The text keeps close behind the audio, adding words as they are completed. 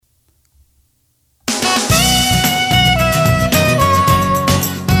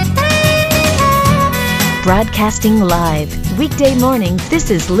Broadcasting live. Weekday mornings,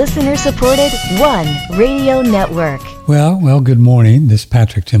 this is listener-supported One Radio Network. Well, good morning. This is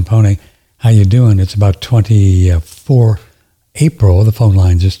Patrick Timpone. How you doing? It's about 24 April. The phone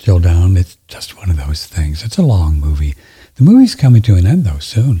lines are still down. It's just one of those things. It's a long movie. The movie's coming to an end, though,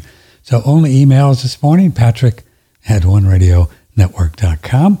 soon. So only emails this morning,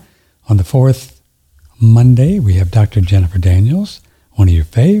 patrick@oneradionetwork.com. On the fourth Monday, we have Dr. Jennifer Daniels, one of your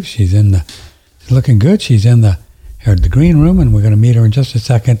faves. She's looking good. She's in the green room, and we're going to meet her in just a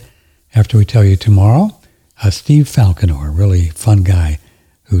second after we tell you tomorrow. Steve Falconer, a really fun guy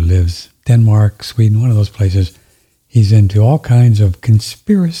who lives Denmark, Sweden, one of those places. He's into all kinds of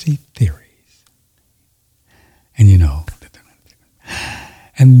conspiracy theories. And you know.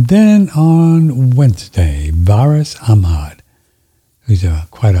 And then on Wednesday, Varis Ahmad, who's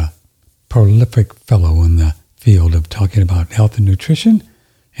quite a prolific fellow in the field of talking about health and nutrition,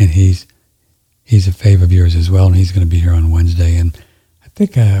 and he's a fave of yours as well, and he's going to be here on Wednesday. And I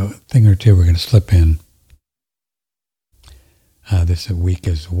think a thing or two we're going to slip in this week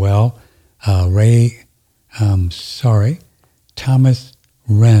as well. Thomas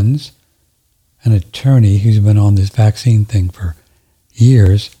Renz, an attorney who's been on this vaccine thing for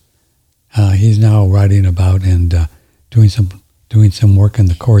years. He's now writing about and doing some work in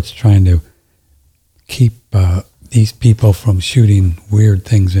the courts trying to keep these people from shooting weird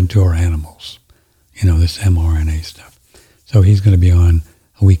things into our animals. You know, this mRNA stuff. So he's going to be on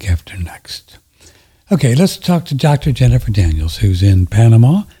a week after next. Okay, let's talk to Dr. Jennifer Daniels, who's in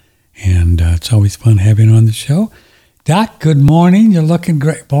Panama, and it's always fun having her on the show. Doc, good morning. You're looking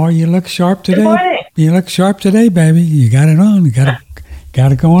great. Boy, you look sharp today. Good morning. You look sharp today, baby. You got it on. You got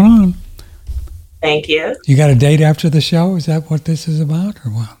it going on. Thank you. You got a date after the show? Is that what this is about,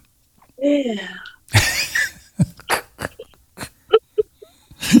 or what? Yeah.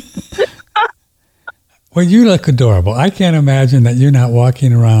 Well, you look adorable. I can't imagine that you're not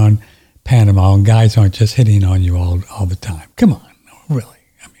walking around Panama and guys aren't just hitting on you all the time. Come on, really.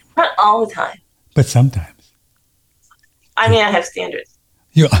 I mean, Not all the time. but sometimes. I mean, I have standards.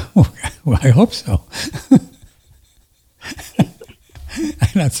 Well, I hope so.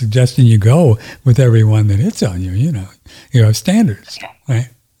 I'm not suggesting you go with everyone that hits on you. You know, you have standards, Okay. right?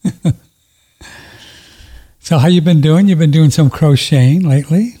 So how you been doing? You've been doing some crocheting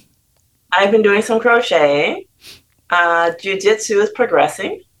lately? I've been doing some crocheting. Jiu-jitsu is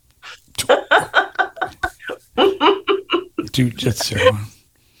progressing. Jiu-jitsu.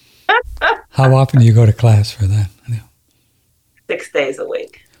 How often do you go to class for that? 6 days a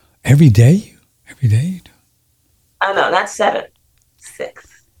week. Every day? Every day you do? No, not 7. 6.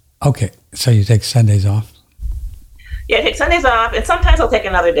 Okay, so you take Sundays off? Yeah, I take Sundays off, and sometimes I'll take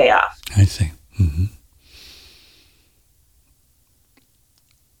another day off. I see. Mm-hmm.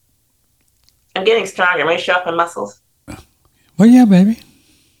 I'm getting stronger. Am I show off my muscles? Well, yeah, baby.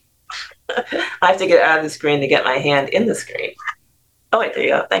 I have to get out of the screen to get my hand in the screen. Oh, wait, there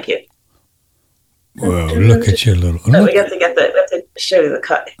you go. Thank you. Whoa, look at your little... No, Look. we have to show you the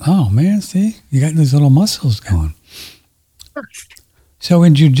cut. Oh, man, see? You got those little muscles going. So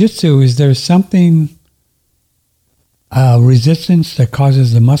in jiu-jitsu, is there something, resistance that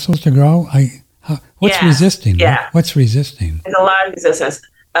causes the muscles to grow? What's Yeah, resisting? yeah. What's resisting? There's a lot of resistance.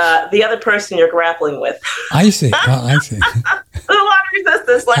 The other person you're grappling with. I see. Oh, I see. There's a lot of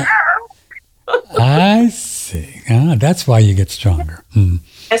resistance. Like, I see. That's why you get stronger. Mm.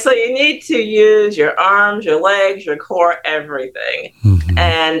 And so you need to use your arms, your legs, your core, everything. Mm-hmm.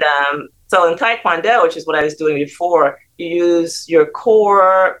 And so in Taekwondo, which is what I was doing before, you use your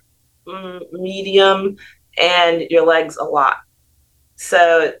core, medium, and your legs a lot.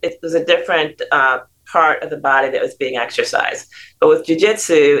 So it was a different part of the body that was being exercised. But with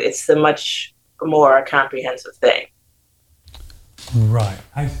jiu-jitsu, it's a much more comprehensive thing. Right.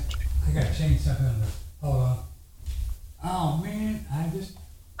 I got to change something on this. Hold on. Oh, man.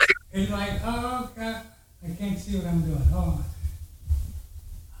 It's like, oh, God. I can't see what I'm doing. Hold on.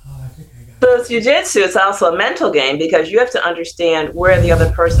 Oh, I think I got it. So with jiu-jitsu, it's also a mental game because you have to understand where the other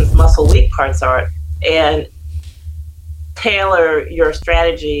person's muscle weak parts are and tailor your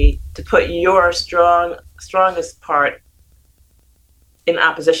strategy to put your strongest part in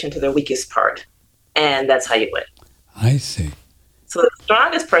opposition to their weakest part. And that's how you win. I see. So the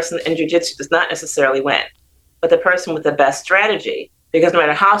strongest person in jiu-jitsu does not necessarily win, but the person with the best strategy, because no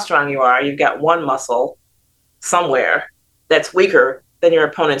matter how strong you are, you've got one muscle somewhere that's weaker than your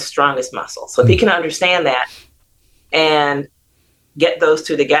opponent's strongest muscle. So if he can understand that and get those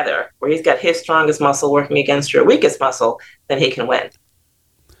two together, where he's got his strongest muscle working against your weakest muscle, then he can win.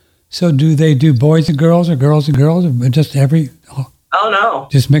 So do they do boys and girls or just every... Oh, no.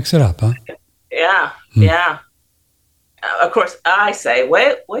 Just mix it up, huh? Yeah, yeah. Of course, I say,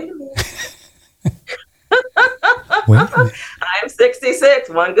 wait a minute. Wait a minute. I'm 66.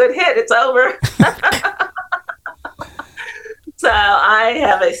 One good hit, it's over. So I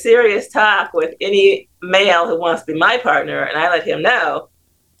have a serious talk with any male who wants to be my partner, and I let him know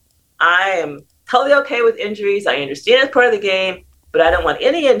I am totally okay with injuries. I understand it's part of the game, but I don't want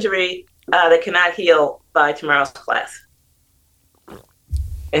any injury that cannot heal by tomorrow's class. And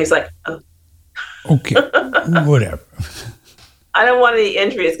he's like, oh. Okay, whatever. I don't want any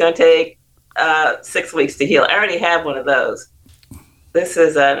injury. It's going to take 6 weeks to heal. I already have one of those. This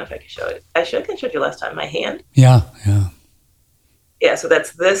is, I don't know if I can show it. I think I showed you last time, my hand. Yeah. Yeah, so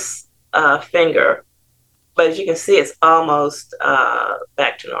that's this finger. But as you can see, it's almost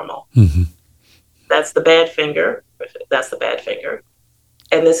back to normal. Mm-hmm. That's the bad finger. That's the bad finger.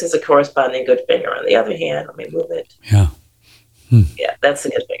 And this is a corresponding good finger on the other hand. Let me move it. Yeah. Yeah, that's the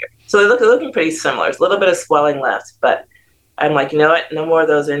good finger. So they're looking pretty similar. There's a little bit of swelling left, but I'm like, you know what? No more of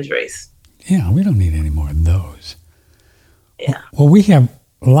those injuries. Yeah, we don't need any more of those. Yeah. Well, we have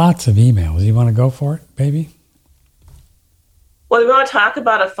lots of emails. You want to go for it, baby? Well, we want to talk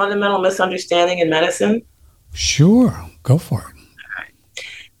about a fundamental misunderstanding in medicine. Sure, go for it.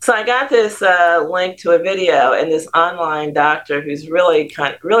 So I got this link to a video, and this online doctor who's really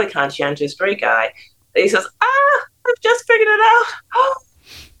conscientious, great guy. He says, I've just figured it out. Oh,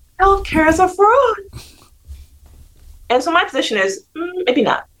 healthcare is a fraud. And so my position is, maybe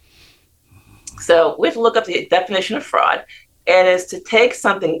not. So we have to look up the definition of fraud, and it's to take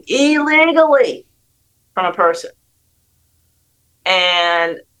something illegally from a person.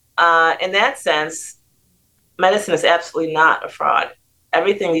 And in that sense, medicine is absolutely not a fraud.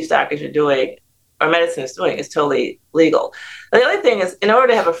 Everything these doctors are doing, or medicine is doing, is totally legal. The other thing is, in order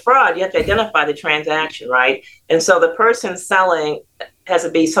to have a fraud, you have to identify the transaction, right? And so the person selling has to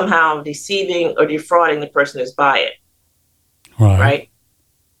be somehow deceiving or defrauding the person who's buying it. Right?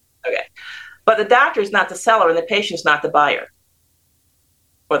 Okay. But the doctor is not the seller and the patient is not the buyer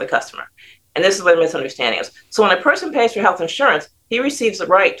or the customer. And this is where the misunderstanding is. So when a person pays for health insurance, he receives the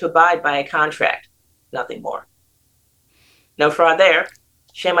right to abide by a contract, nothing more. No fraud there.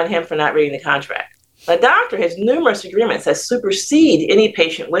 Shame on him for not reading the contract. The doctor has numerous agreements that supersede any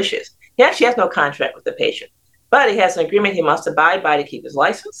patient wishes. He actually has no contract with the patient, but he has an agreement he must abide by to keep his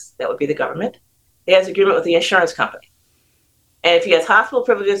license. That would be the government. He has an agreement with the insurance company. And if he has hospital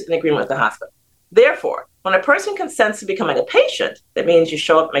privileges, an agreement with the hospital. Therefore, when a person consents to becoming a patient, that means you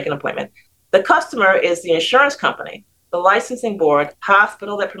show up, make an appointment. The customer is the insurance company, the licensing board,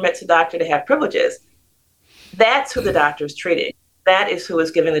 hospital that permits a doctor to have privileges. That's who the doctor is treating. That is who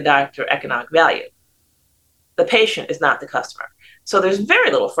is giving the doctor economic value. The patient is not the customer. So there's very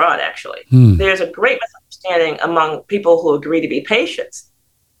little fraud, actually. There's a great misunderstanding among people who agree to be patients.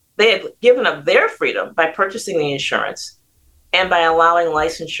 They have given up their freedom by purchasing the insurance and by allowing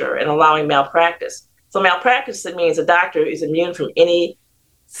licensure and allowing malpractice. So malpractice, it means a doctor is immune from any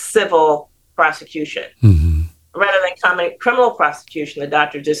civil prosecution. Mm-hmm. Rather than criminal prosecution, the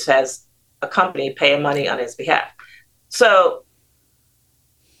doctor just has a company paying money on his behalf. So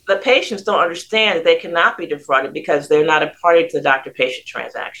the patients don't understand that they cannot be defrauded because they're not a party to the doctor-patient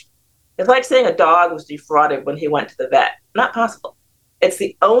transaction. It's like saying a dog was defrauded when he went to the vet. Not possible. It's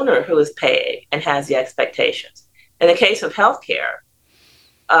the owner who is paying and has the expectations. In the case of healthcare,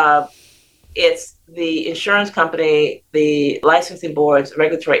 it's the insurance company, the licensing boards,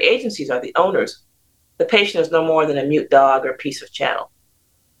 regulatory agencies are the owners. The patient is no more than a mute dog or piece of chattel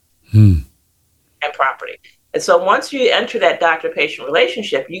and property. And so once you enter that doctor-patient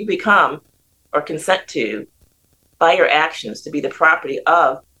relationship, you become or consent to, by your actions, to be the property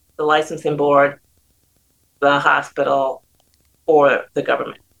of the licensing board, the hospital, or the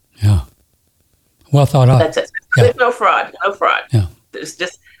government. Yeah. Well thought out. That's it. Yeah. There's no fraud. No fraud. Yeah. It's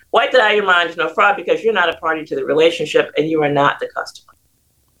just wipe that out of your mind. There's no fraud because you're not a party to the relationship and you are not the customer.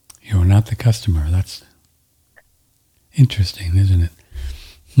 You are not the customer. That's interesting, isn't it?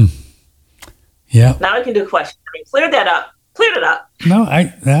 Yeah. Now we can do questions. I mean, clear that up. Cleared it up. No,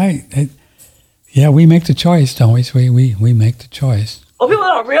 yeah, we make the choice, don't we? We make the choice. Well, people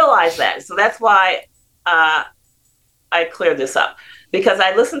don't realize that. So that's why I cleared this up. Because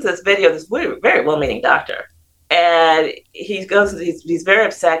I listened to this video, this very well-meaning doctor, and he's very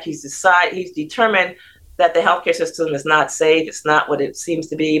upset. He's determined that the healthcare system is not safe. It's not what it seems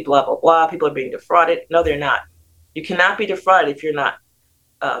to be, blah, blah, blah. People are being defrauded. No, they're not. You cannot be defrauded if you're not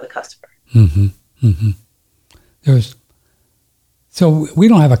the customer. Mm-hmm. Mm-hmm. So we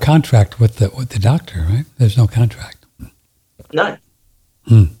don't have a contract with the doctor, right? There's no contract. None.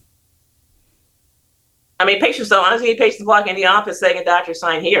 I mean, patients don't. Honestly, patients walk in the office saying a doctor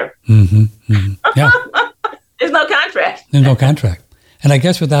sign here. Mm-hmm. Mm-hmm. Yeah. There's no contract. There's no contract. And I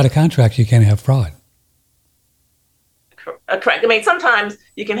guess without a contract, you can't have fraud. Correct. I mean, sometimes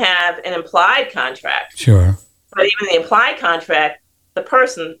you can have an implied contract. Sure. But even the implied contract, the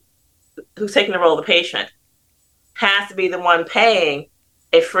person who's taking the role of the patient has to be the one paying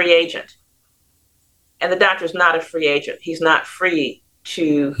a free agent. And the doctor's not a free agent. He's not free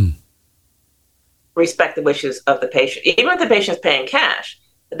to respect the wishes of the patient. Even if the patient's paying cash,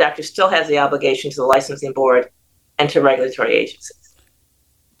 the doctor still has the obligation to the licensing board and to regulatory agencies.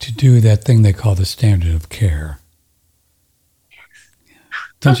 To do that thing they call the standard of care.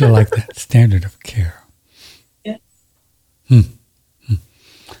 Don't you like that? Standard of care. Yeah.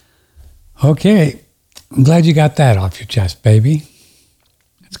 Okay. I'm glad you got that off your chest, baby.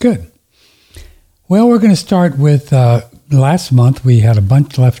 It's good. Well, we're going to start with last month. We had a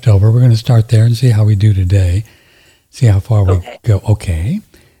bunch left over. We're going to start there and see how we do today. See how far we go. Okay.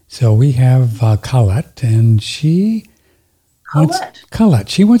 So we have Colette, and she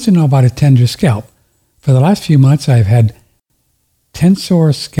wants to know about a tender scalp. For the last few months, I've had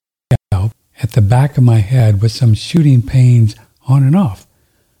tensor scalp at the back of my head with some shooting pains on and off.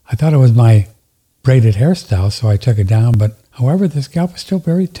 I thought it was my braided hairstyle, so I took it down, but however, the scalp is still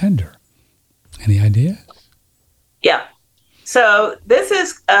very tender. Any ideas? Yeah. So this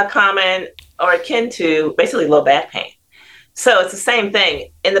is common or akin to basically low back pain. So it's the same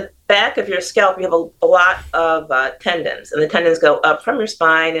thing. In the back of your scalp, you have a lot of tendons, and the tendons go up from your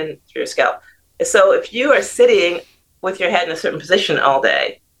spine and through your scalp. So if you are sitting with your head in a certain position all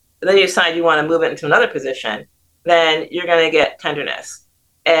day, and then you decide you want to move it into another position, then you're going to get tenderness.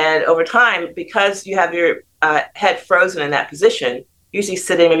 And over time, because you have your head frozen in that position, usually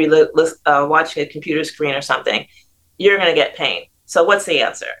sitting, maybe watching a computer screen or something, you're going to get pain. So what's the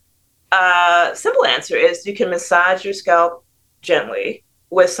answer? Simple answer is you can massage your scalp gently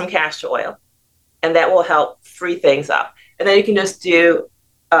with some castor oil, and that will help free things up. And then you can just do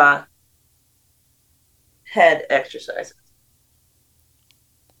head exercises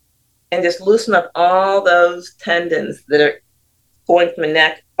and just loosen up all those tendons that are going from the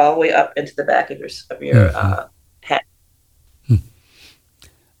neck all the way up into the back of your head.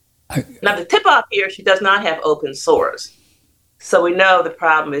 Now, the tip off here, she does not have open sores. So we know the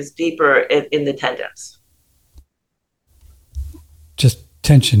problem is deeper in the tendons. Just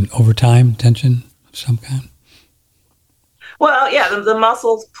tension over time, tension of some kind? Well, yeah, the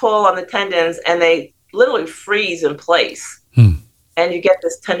muscles pull on the tendons and they literally freeze in place. And you get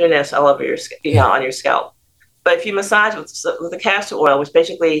this tenderness all over your, on your scalp. But if you massage with the castor oil, which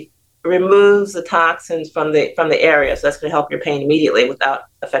basically removes the toxins from the area, so that's going to help your pain immediately without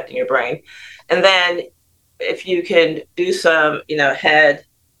affecting your brain. And then if you can do some, head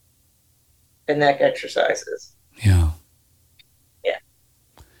and neck exercises. Yeah. Yeah.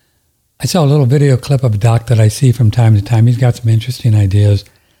 I saw a little video clip of a doc that I see from time to time. He's got some interesting ideas.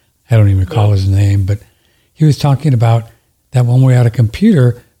 I don't even recall his name, but he was talking about that when we're at a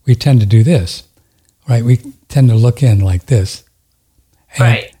computer, we tend to do this, right? We tend to look in like this. And,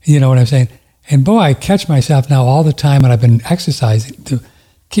 right. You know what I'm saying? And boy, I catch myself now all the time, and I've been exercising to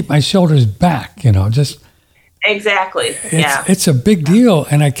keep my shoulders back, just. Exactly. It's a big deal,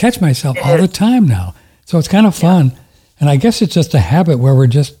 and I catch myself all the time now. So it's kind of fun. Yeah. And I guess it's just a habit where we're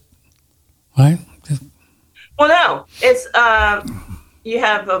just, right? Well, no, it's, you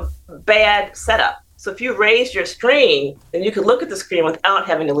have a bad setup. So if you raise your screen, then you can look at the screen without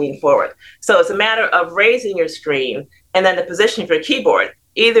having to lean forward. So it's a matter of raising your screen and then the position of your keyboard.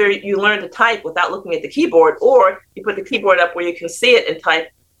 Either you learn to type without looking at the keyboard, or you put the keyboard up where you can see it and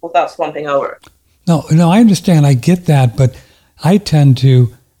type without slumping over. No, I understand. I get that, but I tend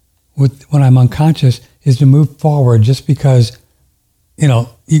to, when I'm unconscious, is to move forward just because,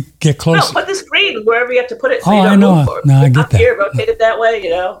 you get close. No, put the screen wherever you have to put it. So I know. Move forward. No, I get that. Here, rotate it that way.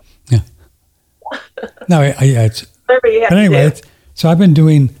 Yeah. No, it's. Whatever you have but anyway, to do. So I've been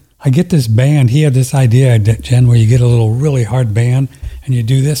doing. I get this band. He had this idea, Jen, where you get a little really hard band and you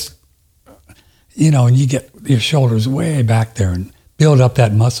do this, and you get your shoulders way back there and build up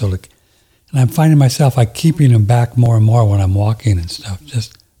that muscle. And I'm finding myself keeping them back more and more when I'm walking and stuff,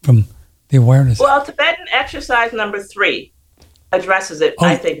 just from the awareness. Well, Tibetan exercise number 3 addresses it,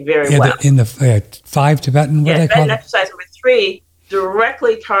 I think, very well. In the 5 Tibetan, what do they call it? Tibetan exercise number 3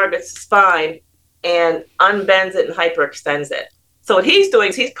 directly targets the spine and unbends it and hyperextends it. So what he's doing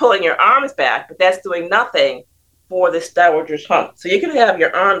is he's pulling your arms back, but that's doing nothing for this dowager's hump. So you can have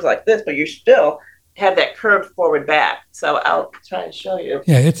your arms like this, but you still have that curved forward back. So I'll try and show you.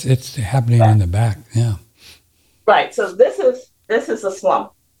 Yeah, it's happening in the back. Yeah. Right. So this is a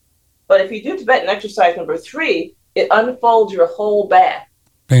slump. But if you do Tibetan exercise number 3, it unfolds your whole back.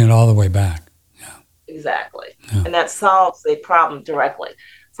 Bring it all the way back. Yeah. Exactly. Yeah. And that solves the problem directly.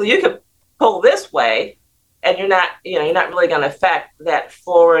 So you could pull this way, and you're not really going to affect that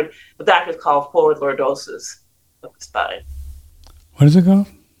forward, what doctors call forward lordosis of the spine. What is it called?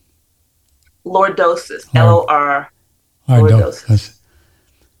 Lordosis. Lor. Lordosis.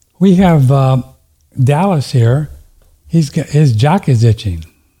 We have Dallas here. His jock is itching.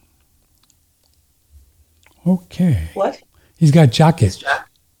 Okay. What? He's got jock itch.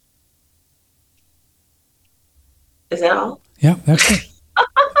 Is that all? Yeah, that's it.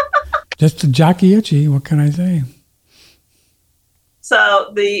 Just a jockey itchy. What can I say?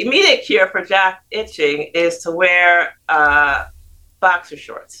 So the immediate cure for jock itching is to wear boxer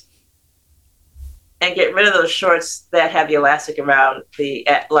shorts and get rid of those shorts that have the elastic around the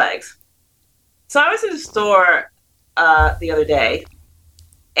legs. So I was in the store the other day,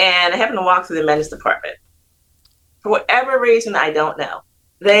 and I happened to walk through the men's department. For whatever reason, I don't know,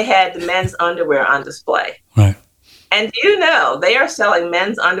 they had the men's underwear on display. Right. And they are selling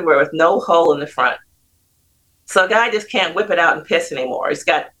men's underwear with no hole in the front. So a guy just can't whip it out and piss anymore. He's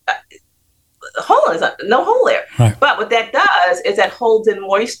got a hole in his, no hole there. Right. But what that does is that holds in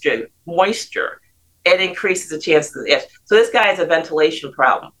moisture. It increases the chances of the itch. So this guy has a ventilation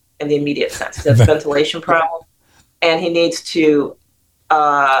problem in the immediate sense. He has a ventilation problem, and he needs to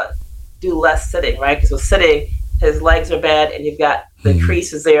do less sitting, right? Because with sitting, his legs are bad, and you've got the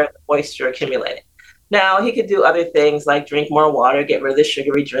creases there, the moisture accumulating. Now, he could do other things like drink more water, get rid of the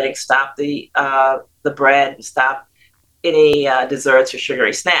sugary drinks, stop the bread, stop any desserts or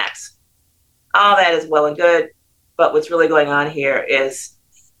sugary snacks. All that is well and good, but what's really going on here is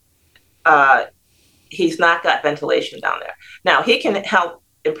he's not got ventilation down there. Now, he can help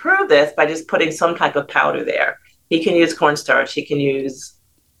improve this by just putting some type of powder there. He can use cornstarch, he can use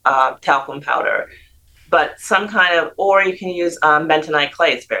talcum powder, but some kind of, or you can use bentonite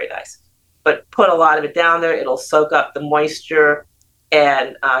clay, it's very nice. But put a lot of it down there, it'll soak up the moisture,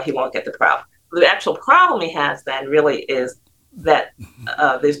 and he won't get the problem. The actual problem he has then really is that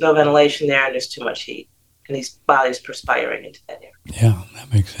there's no ventilation there and there's too much heat, and his body's perspiring into that area. Yeah,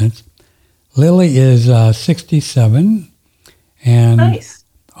 that makes sense. Lily is 67, and nice.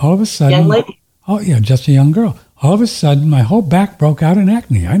 All of a sudden, young lady. Oh yeah, just a young girl. All of a sudden, my whole back broke out in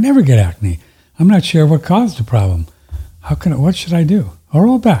acne. I never get acne. I'm not sure what caused the problem. What should I do? Her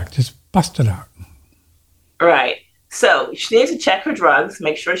whole back just busted out. Right. So she needs to check her drugs,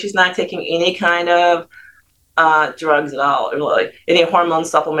 make sure she's not taking any kind of drugs at all. Really. Any hormone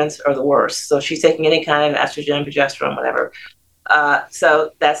supplements are the worst. So she's taking any kind of estrogen, progesterone, whatever.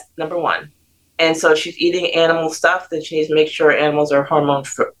 So that's number one. And so she's eating animal stuff, then she needs to make sure animals are hormone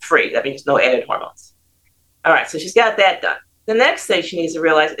free. That means no added hormones. All right, so she's got that done. The next thing she needs to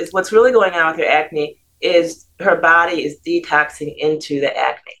realize is what's really going on with her acne is her body is detoxing into the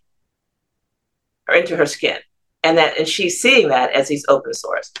acne or into her skin. And she's seeing that as these open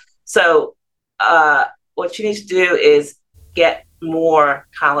sores. So what she needs to do is get more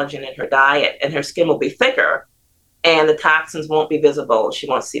collagen in her diet, and her skin will be thicker, and the toxins won't be visible. She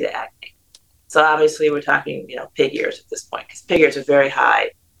won't see the acne. So obviously we're talking, pig ears at this point, because pig ears are very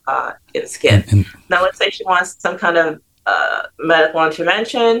high in skin. Now let's say she wants some kind of medical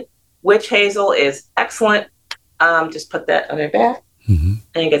intervention. Witch hazel is excellent. Just put that on her back, and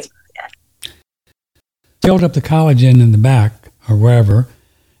it gets build up the collagen in the back or wherever,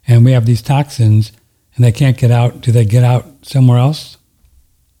 and we have these toxins, and they can't get out. Do they get out somewhere else?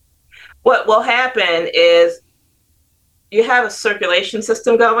 What will happen is you have a circulation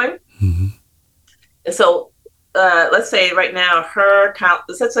system going. And so let's say right now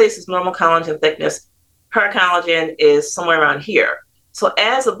let's say this is normal collagen thickness. Her collagen is somewhere around here. So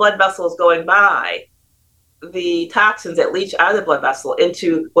as the blood vessel is going by, the toxins that leach out of the blood vessel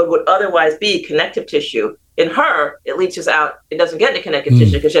into what would otherwise be connective tissue, in her, it leaches out. It doesn't get into connective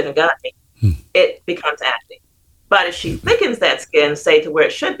tissue because she hasn't got any. It becomes acne. But if she thickens that skin, say to where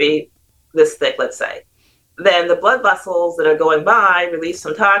it should be, this thick, let's say, then the blood vessels that are going by release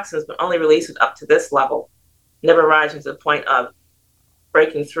some toxins, but only release it up to this level, never rising to the point of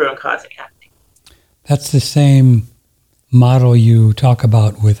breaking through and causing acne. That's the same model you talk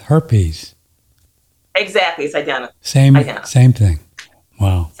about with herpes. Exactly, it's identical. Same thing.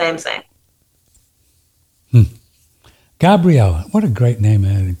 Wow. Same. Gabriella, what a great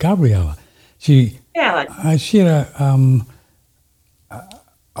name, Gabriella. She had a.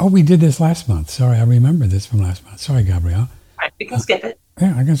 We did this last month. Sorry, I remember this from last month. Sorry, Gabriella. Right, we can skip it.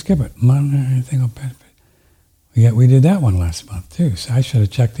 Yeah, I can skip it. We did that one last month too. So I should have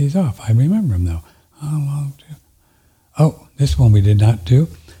checked these off. I remember them though. Oh, this one we did not do.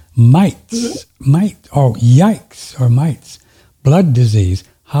 Mites. Mites. Blood disease.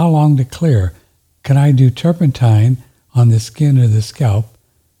 How long to clear? can I do turpentine on the skin or the scalp?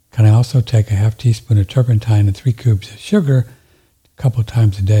 Can I also take a half teaspoon of turpentine and 3 cubes of sugar a couple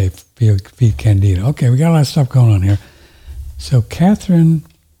times a day, feed candida? Okay, we got a lot of stuff going on here. So Catherine,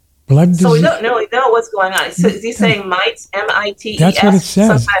 blood disease. So we don't really know what's going on. So is he saying mites, M-I-T-E-S? That's what it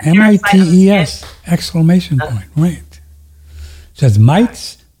says, M-I-T-E-S, exclamation point, right. It says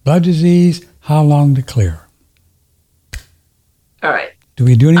mites, blood disease, how long to clear? All right. Do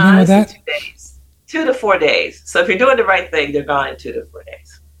we do anything with that? 2 days. 2 to 4 days. So if you're doing the right thing, they're gone in 2 to 4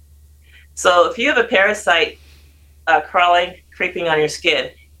 days. So if you have a parasite crawling, creeping on your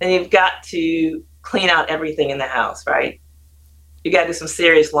skin, then you've got to clean out everything in the house, right? You got to do some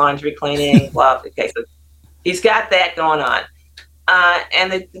serious laundry cleaning, blah. Okay, so he's got that going on.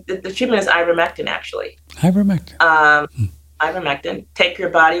 And the treatment is ivermectin, actually. Ivermectin. Ivermectin. Take your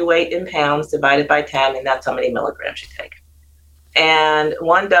body weight in pounds divided by 10, and that's how many milligrams you take. And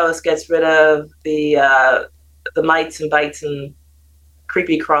 1 dose gets rid of the mites and bites and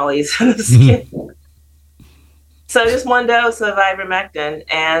creepy crawlies in the skin. So just 1 dose of ivermectin,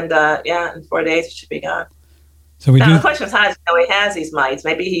 and in 4 days it should be gone. So the question is, how does he know he has these mites?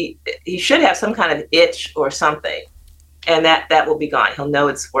 Maybe he should have some kind of itch or something, and that will be gone. He'll know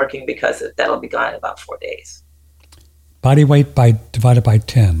it's working because that'll be gone in about 4 days. Body weight divided by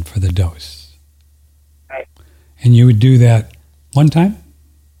 10 for the dose. Right. And you would do that 1 time?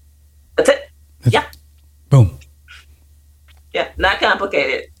 That's it. Yeah. Boom. Yeah, not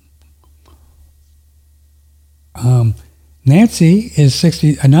complicated. Nancy is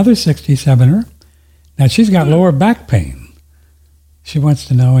another 67er. Now she's got lower back pain. She wants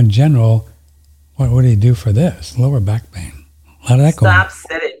to know in general, what do you do for this? Lower back pain. A lot of that going on.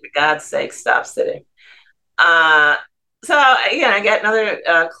 Stop sitting. For God's sake, stop sitting. So again, I got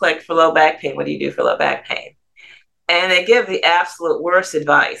another click for low back pain. What do you do for low back pain? And they give the absolute worst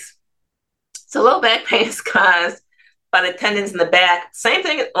advice. So low back pain is caused by the tendons in the back. Same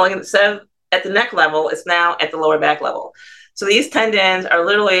thing, only instead of at the neck level, it's now at the lower back level. So these tendons are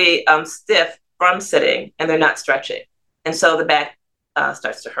literally stiff from sitting, and they're not stretching. And so the back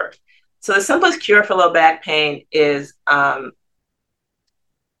starts to hurt. So the simplest cure for low back pain is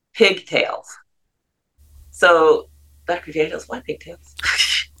pigtails. So, Dr. Daniels, why pigtails?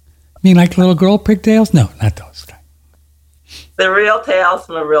 You mean like little girl pigtails? No, not those. The real tails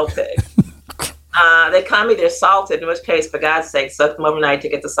from a real pig. They come either salted, in which case, for God's sake, soak them overnight to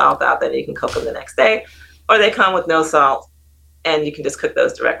get the salt out, then you can cook them the next day. Or they come with no salt, and you can just cook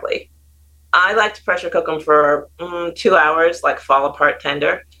those directly. I like to pressure cook them for 2 hours, like fall apart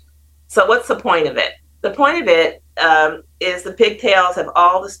tender. So what's the point of it? The point of it is the pigtails have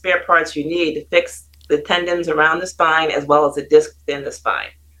all the spare parts you need to fix the tendons around the spine as well as the disc within the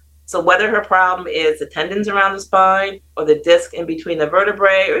spine. So whether her problem is the tendons around the spine or the disc in between the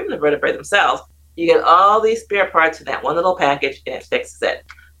vertebrae or even the vertebrae themselves, you get all these spare parts in that one little package and it fixes it.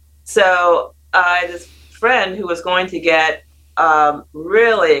 So this friend who was going to get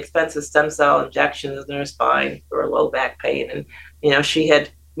really expensive stem cell injections in her spine for low back pain, and she had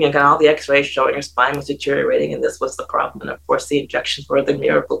got all the x-rays showing her spine was deteriorating and this was the problem, and of course the injections were the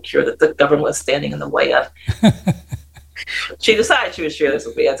miracle cure that the government was standing in the way of. She decided she was sure this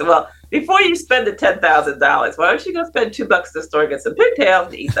would be it. So, well, before you spend the $10,000, why don't you go spend $2 at the store and get some pigtails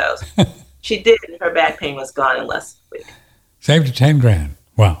and eat those? She did, and her back pain was gone in less than a week. Saved her $10,000.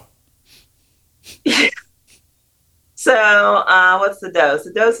 Wow. So what's the dose?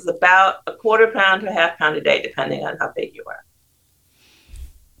 The dose is about a 1/4 pound to a 1/2 pound a day, depending on how big you are.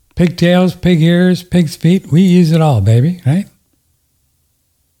 Pigtails, pig ears, pig's feet. We use it all, baby, right?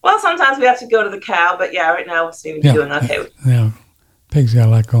 Well, sometimes we have to go to the cow, but right now we seem to be doing okay. Yeah, pig's got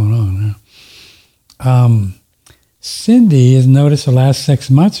a lot going on. Yeah. Cindy has noticed the last 6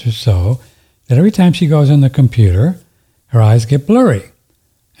 months or so that every time she goes on the computer, her eyes get blurry.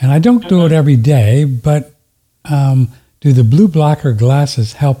 And I don't do it every day, but do the blue blocker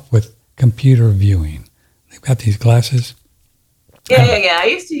glasses help with computer viewing? They've got these glasses. Yeah. I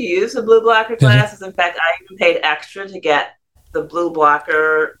used to use the blue blocker glasses. In fact, I even paid extra to get the blue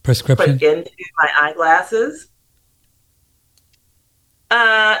blocker prescription put into my eyeglasses.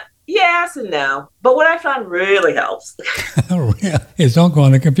 Yes and no. But what I found really helps is don't go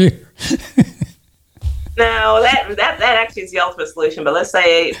on the computer. No, that actually is the ultimate solution. But let's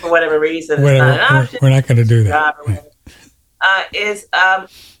say for whatever reason it's not an option. We're not going to do that. Is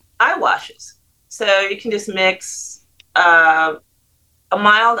eye washes. So you can just mix a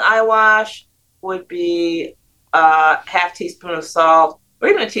mild eye wash would be half teaspoon of salt or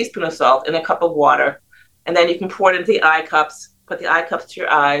even a teaspoon of salt in a cup of water. And then you can pour it into the eye cups, put the eye cups to your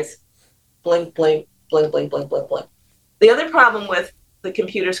eyes, blink, blink, blink, blink, blink, blink, blink. The other problem with the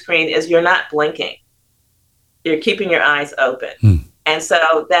computer screen is you're not blinking. You're keeping your eyes open. And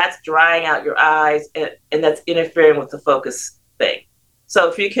so that's drying out your eyes, and that's interfering with the focus thing. So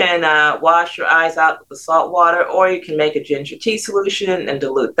if you can wash your eyes out with the salt water, or you can make a ginger tea solution and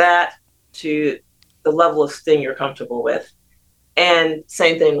dilute that to the level of sting you're comfortable with. And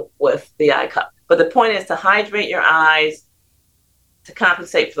same thing with the eye cup. But the point is to hydrate your eyes to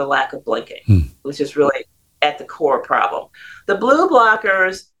compensate for the lack of blinking, which is really at the core problem. The blue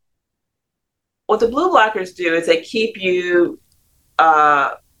blockers, what the blue blockers do is they keep you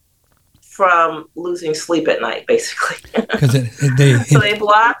from losing sleep at night, basically. So they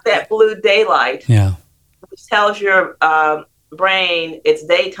block that blue daylight, which tells your brain it's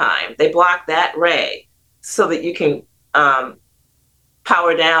daytime. They block that ray so that you can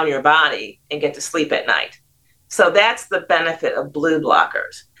power down your body and get to sleep at night. So that's the benefit of blue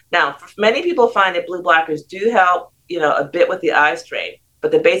blockers. Now, many people find that blue blockers do help, a bit with the eye strain,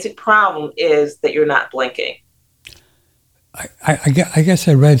 but the basic problem is that you're not blinking. I guess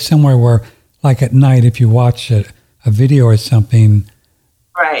I read somewhere where, like at night, if you watch a video or something,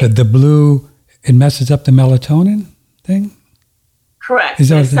 right, the blue, it messes up the melatonin thing? Correct. It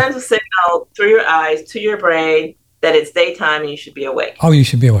sends a signal through your eyes to your brain that it's daytime and you should be awake. Oh, you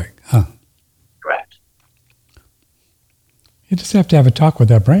should be awake. Huh. Correct. You just have to have a talk with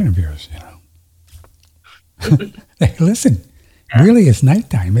that brain of yours, Hey, listen, really, it's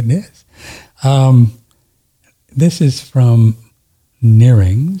nighttime. It is. This is from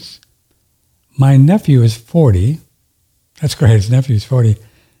Nearings. My nephew is 40. That's great. His nephew is 40.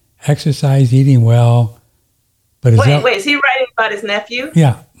 Exercise, eating well. But wait, is he writing about his nephew?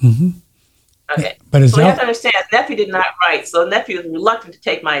 Yeah. Mm-hmm. Okay. But so we have to understand, his nephew did not write, so nephew is reluctant to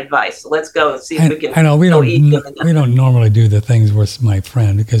take my advice. So let's go and see if we can. I know we don't normally do the things with my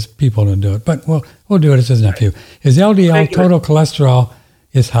friend because people don't do it, but we'll do it as his nephew. His LDL total cholesterol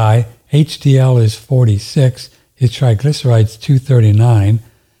is high. HDL is 46. His triglycerides 239.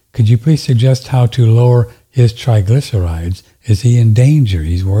 Could you please suggest how to lower his triglycerides? Is he in danger?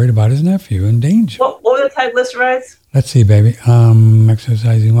 He's worried about his nephew in danger. What were the triglycerides? Let's see, baby.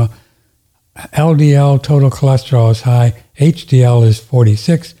 Exercising well. LDL total cholesterol is high. HDL is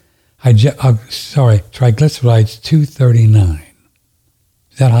 46. Triglycerides 239.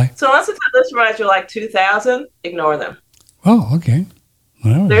 Is that high? So unless the triglycerides are like 2,000, ignore them. Oh, okay.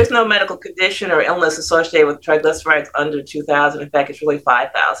 Well, there's no medical condition or illness associated with triglycerides under 2,000. In fact, it's really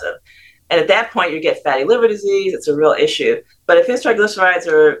 5,000. And at that point, you get fatty liver disease. It's a real issue. But if his triglycerides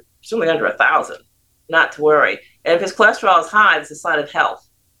are certainly under 1,000, not to worry. And if his cholesterol is high, it's a sign of health.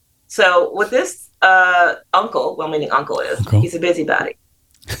 So what this uncle, well-meaning uncle is, he's a busybody.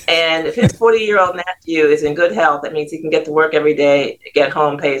 And if his 40-year-old nephew is in good health, that means he can get to work every day, get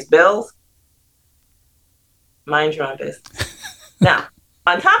home, pay his bills. Mind your own business. Now,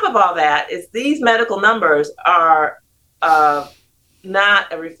 on top of all that is these medical numbers are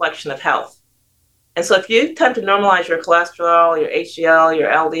not a reflection of health. And so if you attempt to normalize your cholesterol, your HDL,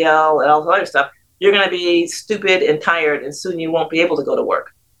 your LDL, and all the other stuff, you're going to be stupid and tired, and soon you won't be able to go to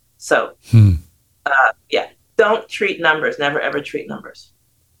work. So, don't treat numbers. Never, ever treat numbers.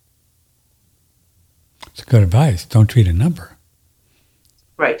 It's good advice. Don't treat a number.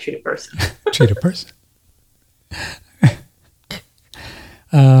 Right, treat a person. Treat a person.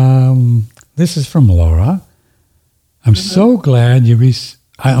 This is from Laura. I'm so glad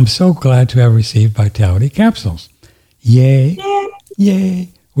I'm so glad to have received Vitality capsules. Yay. Yay.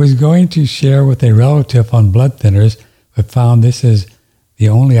 Was going to share with a relative on blood thinners, but found this is the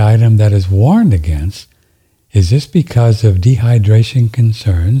only item that is warned against. Is this because of dehydration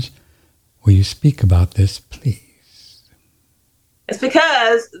concerns? Will you speak about this, please? It's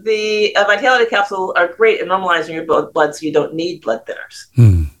because the Vitality capsules are great at normalizing your blood, so you don't need blood thinners.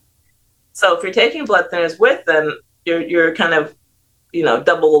 So if you're taking blood thinners with them, you're kind of,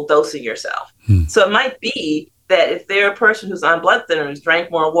 double dosing yourself. So it might be that if they're a person who's on blood thinners,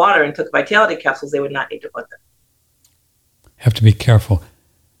 drank more water and took Vitality capsules, they would not need a blood thinner. Have to be careful.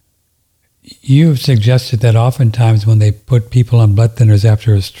 You've suggested that oftentimes when they put people on blood thinners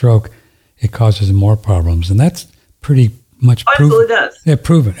after a stroke, it causes more problems, and that's pretty much proven. Absolutely does. Yeah,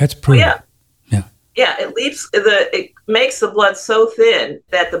 proven. That's proven. Yeah. It it makes the blood so thin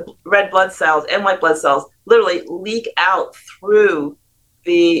that the red blood cells and white blood cells literally leak out through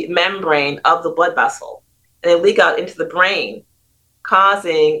the membrane of the blood vessel, and they leak out into the brain,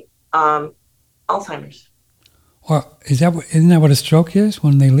 causing Alzheimer's. Or isn't that what a stroke is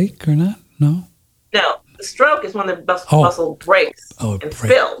when they leak or not? No. No, the stroke is when the muscle breaks and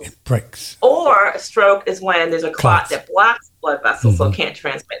spills. It breaks. Or a stroke is when there's a clot that blocks the blood vessel, so it can't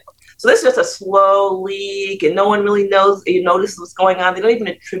transmit. So this is just a slow leak, and no one really notices what's going on. They don't even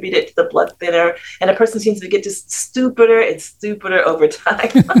attribute it to the blood thinner, and the person seems to get just stupider and stupider over time.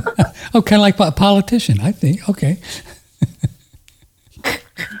 Oh, kind of like a politician, I think. Okay.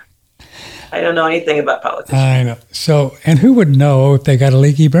 I don't know anything about politicians. I know. So, and who would know if they got a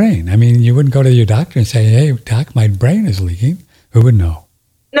leaky brain? I mean, you wouldn't go to your doctor and say, "Hey, doc, my brain is leaking." Who would know?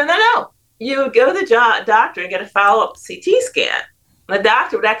 No. You would go to the doctor and get a follow-up CT scan. The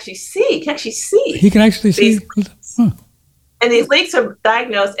doctor would actually see. He can actually see. He can actually see. Huh. And these leaks are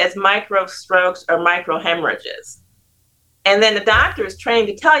diagnosed as micro strokes or micro hemorrhages. And then the doctor is trained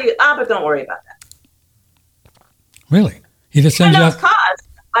to tell you, but don't worry about that. Really? He just sends you out. Caused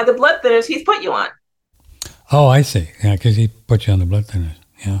by the blood thinners he's put you on. Oh, I see. Yeah, because he put you on the blood thinners.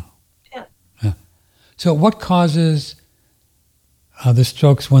 Yeah. So what causes the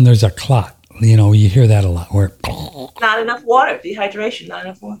strokes when there's a clot? You know, you hear that a lot. Where not enough water, dehydration, not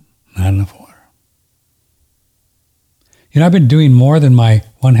enough water. Not enough water. You know, I've been doing more than my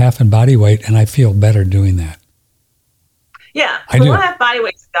 1/2 in body weight, and I feel better doing that. Yeah, I do. 1/2 body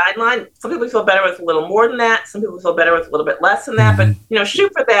weight is a guideline. Some people feel better with a little more than that. Some people feel better with a little bit less than that. Mm-hmm. But, you know,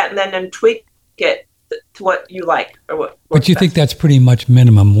 shoot for that and then tweak it to what you like or what. But you best. think that's pretty much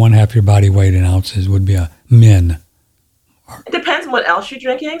minimum, 1/2 your body weight in ounces would be a min. It depends on what else you're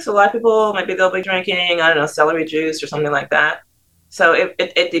drinking. So a lot of people, maybe they'll be drinking, I don't know, celery juice or something like that. So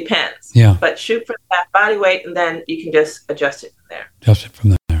it depends. Yeah. But shoot for that body weight, and then you can just adjust it from there. Adjust it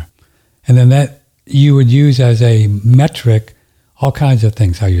from there. And then that you would use as a metric all kinds of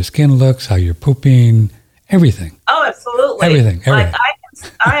things, how your skin looks, how you're pooping, everything. Oh, absolutely. Everything. Like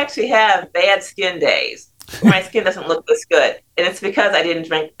I actually have bad skin days. My skin doesn't look this good. And it's because I didn't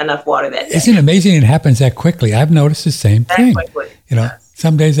drink enough water that day. Isn't it amazing it happens that quickly? I've noticed the same thing. Quickly. You know, Yes.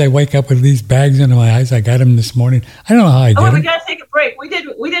 some days I wake up with these bags under my eyes. I got them this morning. I don't know how I did we them. got to take a break. We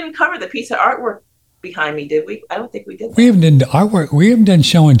didn't cover the piece of artwork behind me, did we? I don't think we did that. We haven't done artwork. We haven't done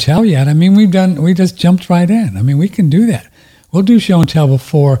show and tell yet. I mean, we just jumped right in. I mean, we can do that. We'll do show and tell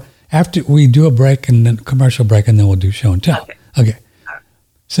after we do a break and then commercial break, and then we'll do show and tell. Okay.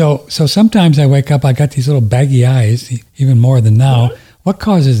 So sometimes I wake up, I got these little baggy eyes, even more than now. Mm-hmm. What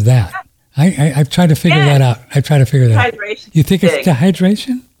causes that? I've tried to figure that out. Dehydration. You think it's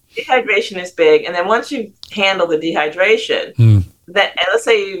dehydration? Dehydration is big. And then once you handle the dehydration, and let's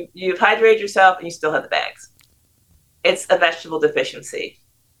say you've hydrated yourself and you still have the bags. It's a vegetable deficiency.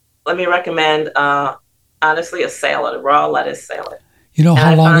 Let me recommend, honestly, a raw lettuce salad. You know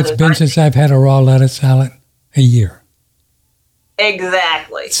how long it's been since I've had a raw lettuce salad? A year.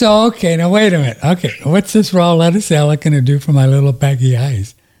 Exactly. So, okay, now wait a minute. Okay, what's this raw lettuce salad going to do for my little baggy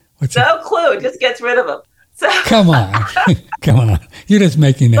eyes? No clue. It just gets rid of them. So, come on. Come on. You're just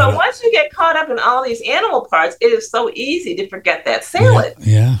making that But up. once you get caught up in all these animal parts, it is so easy to forget that salad.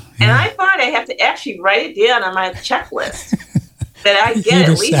 Yeah. And I find I have to actually write it down on my checklist that I get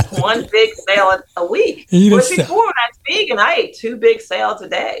at least one big salad a week. Whereas before, when I was vegan, I ate 2 big salads a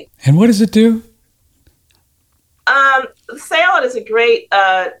day. And what does it do? The salad is a great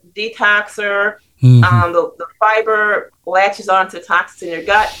detoxer. Mm-hmm. The fiber latches onto the toxins in your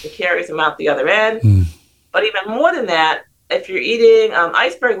gut and carries them out the other end. But even more than that, if you're eating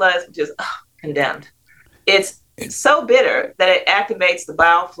iceberg lettuce, which is condemned, it's so bitter that it activates the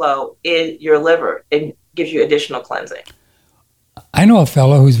bile flow in your liver and gives you additional cleansing. I know a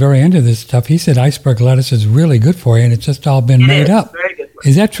fellow who's very into this stuff. He said iceberg lettuce is really good for you, and it's just all been made up. Very good for you.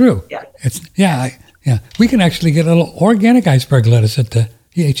 Is that true? Yeah. Yeah. We can actually get a little organic iceberg lettuce at the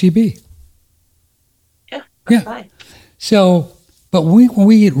H-E-B. Yeah, that's fine. So, but when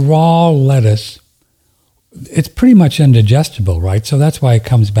we eat raw lettuce, it's pretty much indigestible, right? So that's why it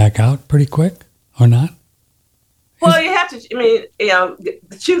comes back out pretty quick, or not? Well, you have to,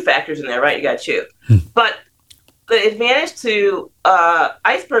 the chew factor's in there, right? You got to chew. But the advantage to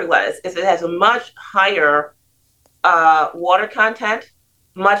iceberg lettuce is it has a much higher water content,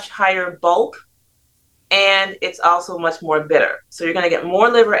 much higher bulk, and it's also much more bitter. So you're going to get more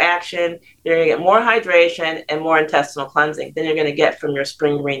liver action, you're going to get more hydration, and more intestinal cleansing than you're going to get from your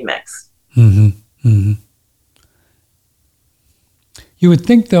spring green mix. You would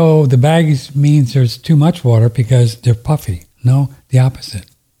think, though, the bags means there's too much water because they're puffy. No, the opposite.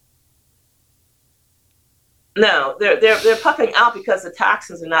 No, they're puffing out because the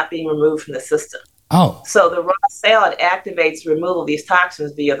toxins are not being removed from the system. Oh. So the raw salad activates the removal of these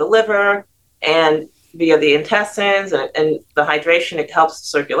toxins via the liver and via the intestines, and the hydration, it helps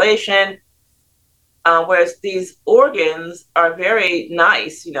circulation. Whereas these organs are very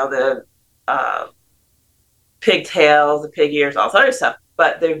nice, the pigtails, the pig ears, all this other stuff,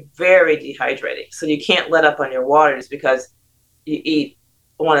 but they're very dehydrating. So you can't let up on your waters because you eat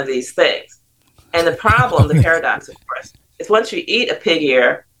one of these things. And the problem, the paradox, of course, is once you eat a pig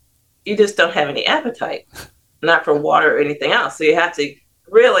ear, you just don't have any appetite, not for water or anything else. So you have to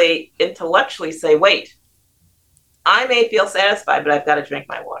really intellectually say, wait, I may feel satisfied, but I've got to drink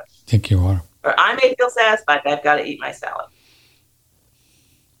my water. Drink your water. Or I may feel satisfied, but I've got to eat my salad.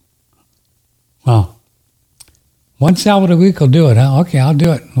 Wow. One salad a week will do it, huh? Okay, I'll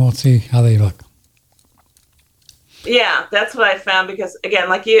do it. We'll see how they look. Yeah, that's what I found because, again,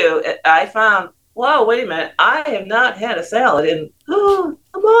 like you, I found, whoa, wait a minute, I have not had a salad in a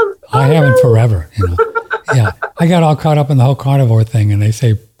month. I haven't forever, Yeah, I got all caught up in the whole carnivore thing, and they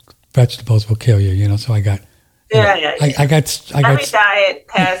say vegetables will kill you, so I got... Yeah. Every diet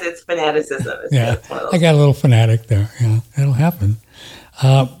has its fanaticism. I got a little fanatic there. It'll happen.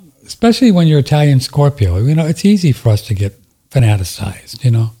 Especially when you're Italian Scorpio. It's easy for us to get fanaticized,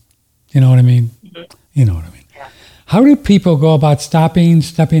 You know what I mean? Mm-hmm. You know what I mean. How do people go about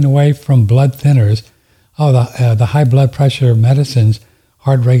stepping away from blood thinners, the high blood pressure medicines,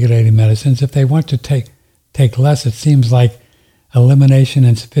 heart-regulating medicines? If they want to take less, it seems like elimination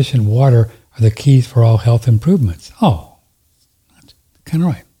and sufficient water are the keys for all health improvements. Oh, that's kind of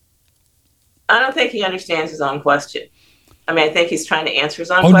right. I don't think he understands his own question. I mean, I think he's trying to answer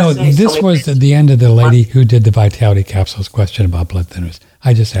his own question. Oh, no, this was the end of the lady who did the Vitality Capsules question about blood thinners.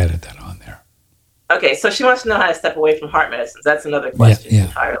 I just added that on there. Okay, so she wants to know how to step away from heart medicines. That's another question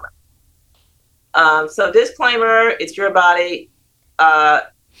entirely. So disclaimer, it's your body.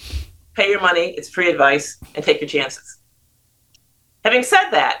 Pay your money. It's free advice, and take your chances. Having said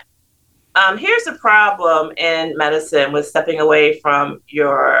that, here's the problem in medicine with stepping away from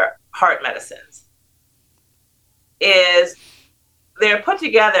your heart medicines is they're put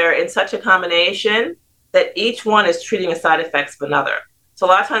together in such a combination that each one is treating a side effects of another. So a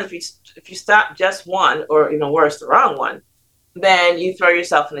lot of times if you stop just one, or even worse, the wrong one, then you throw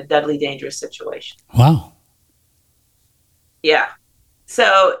yourself in a deadly dangerous situation. Wow. Yeah.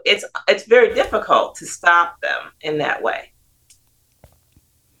 So it's very difficult to stop them in that way.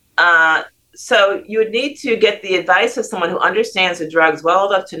 So you would need to get the advice of someone who understands the drugs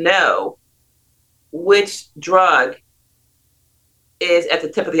well enough to know which drug is at the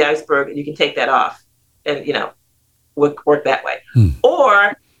tip of the iceberg, and you can take that off and, work that way.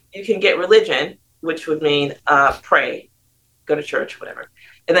 Or you can get religion, which would mean pray, go to church, whatever,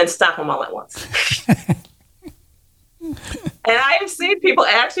 and then stop them all at once. And I have seen people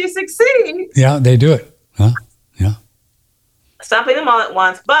actually succeed. Yeah, they do it. Huh? Yeah. Stopping them all at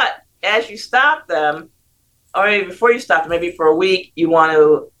once. But as you stop them, or maybe before you stop them, maybe for a week, you want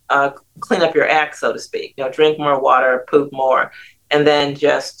to clean up your act, so to speak. Drink more water, poop more, and then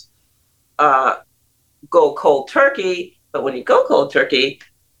just go cold turkey. But when you go cold turkey,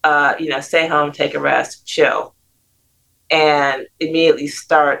 stay home, take a rest, chill, and immediately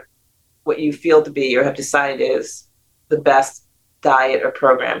start what you feel to be or have decided is the best diet or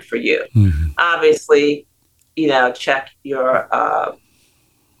program for you. Mm-hmm. Obviously, check your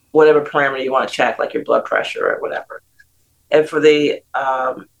whatever parameter you want to check, like your blood pressure or whatever. And for the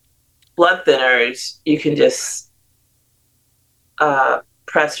blood thinners, you can just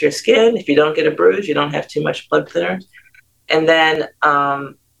press your skin. If you don't get a bruise, you don't have too much blood thinners. And then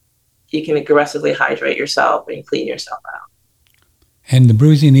you can aggressively hydrate yourself and clean yourself out. And the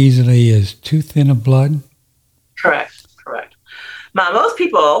bruising easily is too thin of blood? Correct. Now, most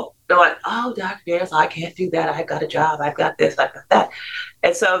people are like, oh, Dr. Daniels, I can't do that. I've got a job. I've got this. I've got that.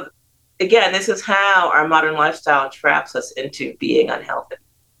 And so, again, this is how our modern lifestyle traps us into being unhealthy.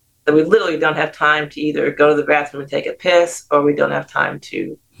 That we literally don't have time to either go to the bathroom and take a piss, or we don't have time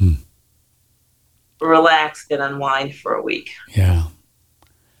to relax and unwind for a week. Yeah.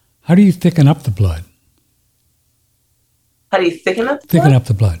 How do you thicken up the blood? How do you thicken up the blood? Thicken up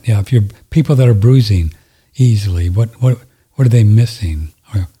the blood, yeah. If you're people that are bruising easily, what are they missing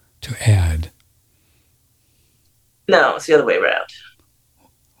or to add? No, it's the other way around.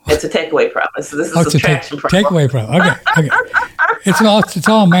 It's a takeaway problem. So this is a subtraction problem. Takeaway problem. Okay. It's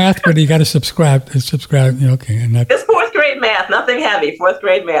all math, but you got to subscribe. Okay. And it's fourth grade math, nothing heavy. Fourth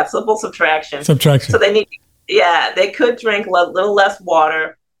grade math, simple subtraction. So they could drink a little less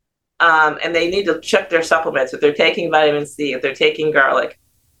water, and they need to check their supplements. If they're taking vitamin C, if they're taking garlic,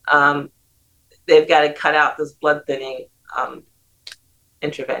 they've got to cut out this blood thinning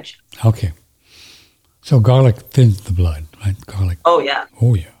intervention. Okay. So garlic thins the blood, right? Garlic. Oh, yeah.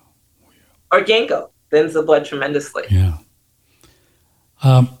 Oh, yeah. Or ginkgo thins the blood tremendously. Yeah.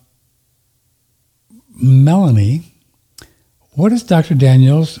 Melanie, what does Dr.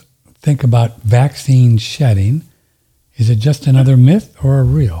 Daniels think about vaccine shedding? Is it just another myth or a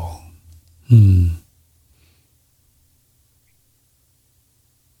real?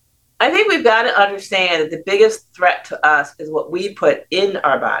 I think we've got to understand that the biggest threat to us is what we put in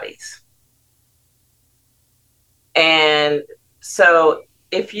our bodies. And so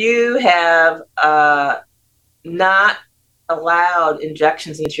if you have not allowed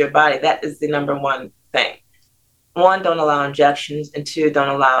injections into your body, that is the number one thing. One, don't allow injections, and two, don't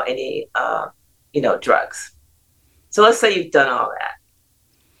allow any, drugs. So let's say you've done all that.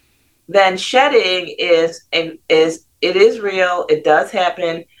 Then shedding is real. It does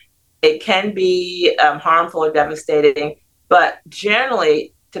happen. It can be harmful or devastating, but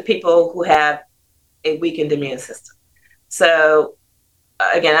generally to people who have a weakened immune system. So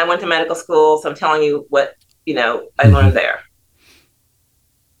again, I went to medical school, so I'm telling you what, I learned there.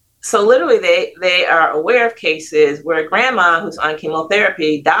 So literally they are aware of cases where a grandma who's on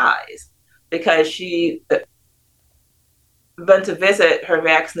chemotherapy dies because she went to visit her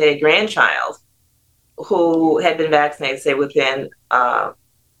vaccinated grandchild who had been vaccinated, say, within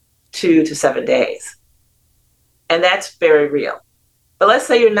 2 to 7 days. And that's very real. But let's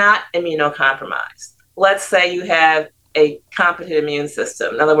say you're not immunocompromised. Let's say you have a competent immune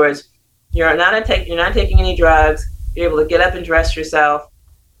system. In other words, you're not taking any drugs. You're able to get up and dress yourself,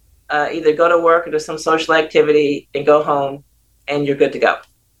 either go to work or do some social activity and go home, and you're good to go.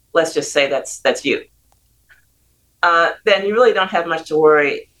 Let's just say that's you. Then you really don't have much to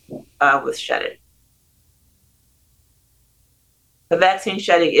worry with shedding. The vaccine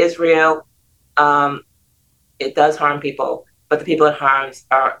shedding is real. It does harm people, but the people it harms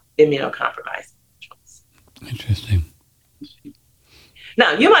are immunocompromised. Interesting.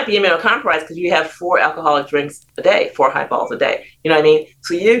 Now, you might be immunocompromised because you have 4 alcoholic drinks a day, 4 highballs a day. You know what I mean?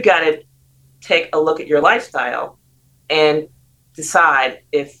 So you've got to take a look at your lifestyle and decide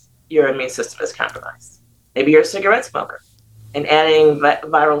if your immune system is compromised. Maybe you're a cigarette smoker, and adding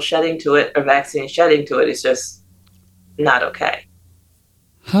viral shedding to it or vaccine shedding to it is just not okay.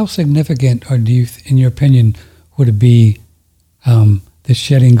 How significant, or do you, in your opinion, would it be the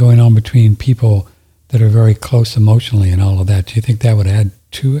shedding going on between people that are very close emotionally and all of that? Do you think that would add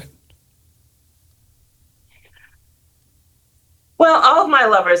to it? Well, all of my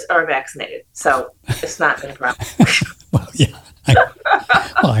lovers are vaccinated, so it's not been a problem. Well, yeah.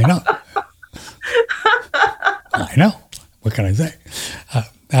 I know. I know. What can I say?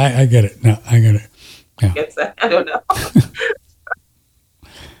 I get it. No, I get it. Yeah. I don't know.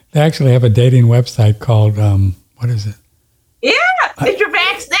 They actually have a dating website called, what is it? Yeah, if you're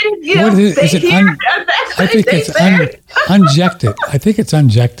vaccinated, what is it? Is it I think it's unjected. I think it's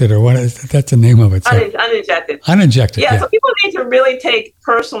unjected, or what is that's the name of it. So. Uninjected. Uninjected. Yeah, so people need to really take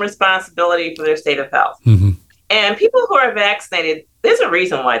personal responsibility for their state of health. Mm-hmm. And people who are vaccinated, there's a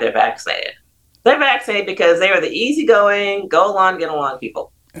reason why they're vaccinated. They're vaccinated because they are the easygoing, go along, get along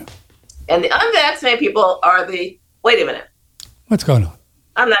people. Yeah. And the unvaccinated people are the, wait a minute. What's going on?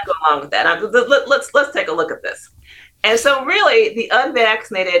 I'm not going along with that. Let's take a look at this. And so really, the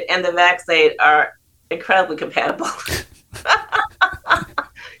unvaccinated and the vaccinated are incredibly compatible. You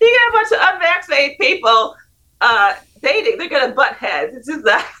get a bunch of unvaccinated people dating, they're going to butt heads. It's just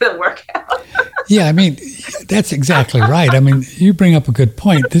not going to work out. Yeah, I mean, that's exactly right. I mean, you bring up a good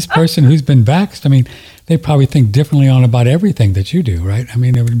point. This person who's been vaxxed, I mean, they probably think differently on about everything that you do, right? I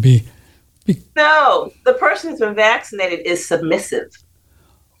mean, it would be... No, the person who's been vaccinated is submissive.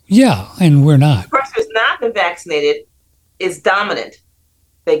 Yeah, and we're not. The person who's not been vaccinated is dominant.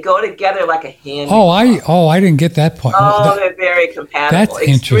 They go together like a hand. I didn't get that point. They're very compatible. That's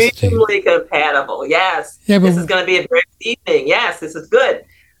interesting. Extremely compatible. Yes. Yeah, but, this is going to be a great evening. Yes, this is good.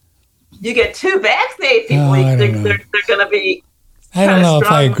 You get 2 vaccinated people, they're going to be. I don't know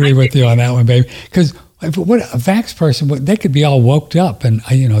if I agree with you on that one, baby. Because what a vax person, they could be all woked up, and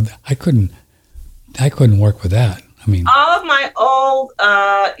I couldn't work with that. I mean, all of my old,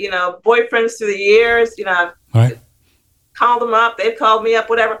 boyfriends through the years, right. Called them up, they've called me up,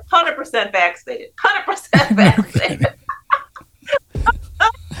 whatever, 100% vaccinated, 100% vaccinated.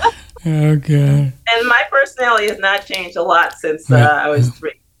 Okay. And my personality has not changed a lot since I was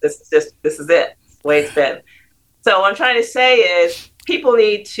 3. This is it. It's the way it's been. So what I'm trying to say is people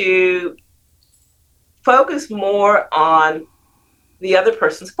need to focus more on the other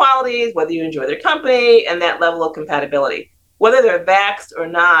person's qualities, whether you enjoy their company, and that level of compatibility. Whether they're vaxxed or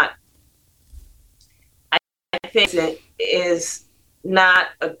not, I think it is not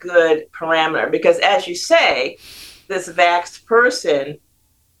a good parameter because, as you say, this vaxxed person,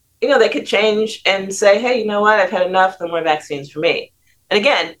 they could change and say, hey, you know what, I've had enough, no more vaccines for me. And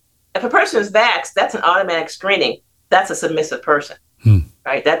again, if a person is vaxxed, that's an automatic screening. That's a submissive person,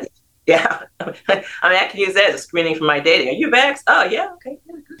 right? Yeah. I mean, I can use that as a screening for my dating. Are you vaxxed? Oh, yeah. Okay.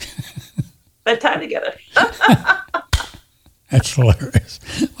 Yeah, good. Spend time together. That's hilarious.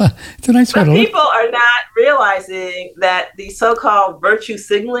 Well, it's a nice way But to look. people are not realizing that these so-called virtue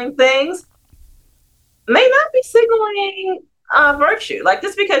signaling things may not be signaling virtue. Like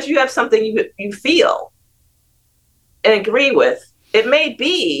just because you have something you feel and agree with, it may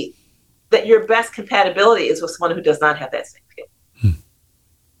be that your best compatibility is with someone who does not have that same feeling.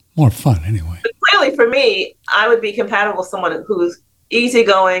 More fun, anyway. But clearly, for me, I would be compatible with someone who's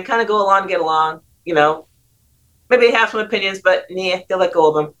easygoing, kind of go along, get along. You know, maybe they have some opinions, but they'll let go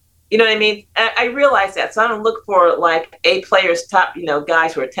of them. You know what I mean? I realize that, so I don't look for like A players, top,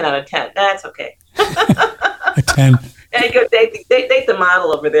 guys who are 10 out of 10. That's okay. A 10. Yeah, you go date the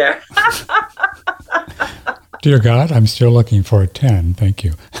model over there. Dear God, I'm still looking for a 10. Thank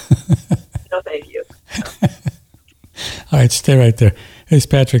you. No, thank you. All right, stay right there. It's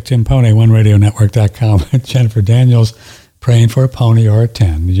Patrick Timpone, OneRadioNetwork.com. Jennifer Daniels praying for a pony or a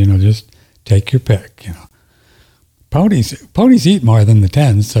 10. Just take your pick, Ponies eat more than the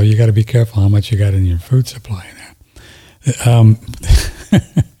 10s, so you got to be careful how much you got in your food supply there.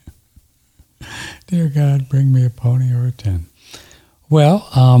 Dear God, bring me a pony or a 10. Well,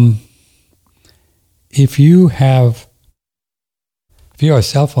 if you have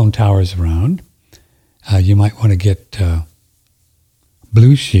cell phone towers around, you might want to get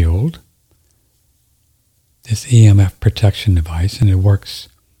Blue Shield, this EMF protection device, and it works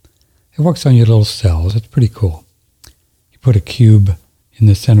on your little cells. It's pretty cool. You put a cube in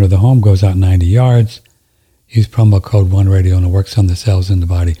the center of the home, goes out 90 yards. Use promo code OneRadio, and it works on the cells in the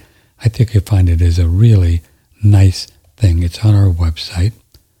body. I think you'll find it is a really nice thing. It's on our website.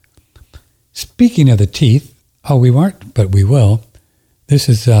 Speaking of the teeth, we weren't, but we will. This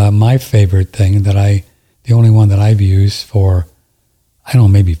is my favorite thing the only one that I've used for, I don't know,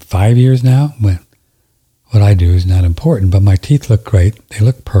 maybe 5 years now. What I do is not important, but my teeth look great. They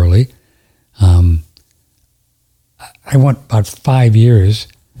look pearly. I went about 5 years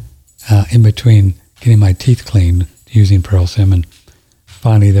in between getting my teeth cleaned using Pearl Sim, and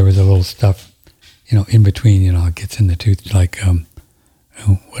finally there was a little stuff, in between, it gets in the tooth, like,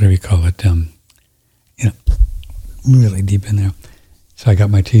 whatever you call it, really deep in there. So I got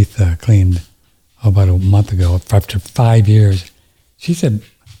my teeth cleaned about a month ago, after 5 years. She said,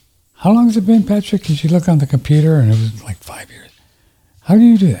 "How long has it been, Patrick?" And she looked on the computer, and it was like 5 years. "How do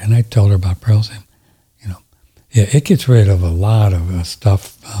you do that?" And I told her about Pearl Sim. Yeah, it gets rid of a lot of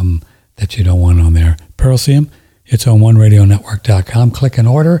stuff that you don't want on there. Pearl Sim, it's on OneRadioNetwork.com. Click and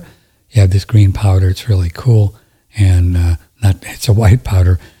order. You have this green powder. It's really cool. And it's a white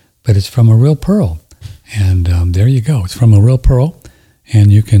powder, but it's from a real pearl. And there you go. It's from a real pearl.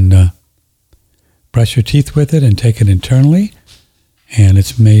 And you can brush your teeth with it and take it internally. And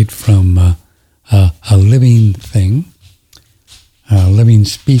it's made from a living thing, a living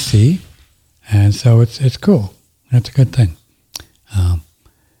species. And so it's cool. That's a good thing.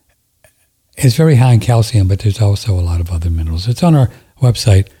 It's very high in calcium, but there's also a lot of other minerals. It's on our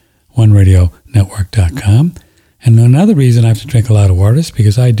website, OneRadioNetwork.com. And another reason I have to drink a lot of water is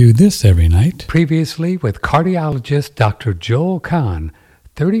because I do this every night. Previously with cardiologist Dr. Joel Kahn,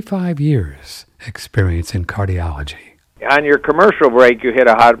 35 years experience in cardiology. On your commercial break, you hit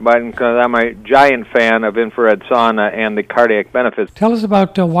a hot button because I'm a giant fan of infrared sauna and the cardiac benefits. Tell us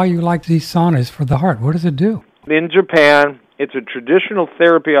about why you like these saunas for the heart. What does it do? In Japan, it's a traditional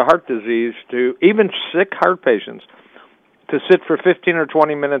therapy of heart disease to even sick heart patients to sit for 15 or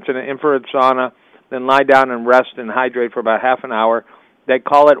 20 minutes in an infrared sauna, then lie down and rest and hydrate for about half an hour. They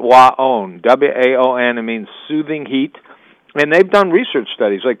call it WAON, W-A-O-N. It means soothing heat. And they've done research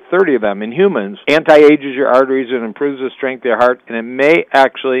studies, like 30 of them in humans. Anti-ages your arteries and improves the strength of your heart, and it may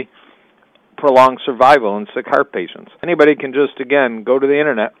actually prolong survival in sick heart patients. Anybody can just, again, go to the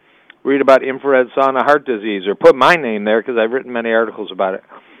internet, read about infrared sauna heart disease, or put my name there because I've written many articles about it.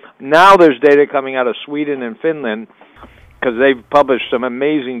 Now there's data coming out of Sweden and Finland because they've published some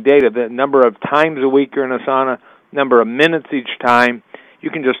amazing data. The number of times a week you're in a sauna, number of minutes each time,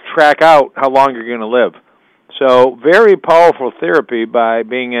 you can just track out how long you're going to live. So very powerful therapy by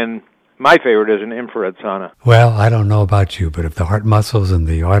being in, my favorite is an infrared sauna. Well, I don't know about you, but if the heart muscles and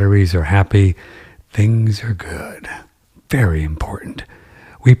the arteries are happy, things are good. Very important.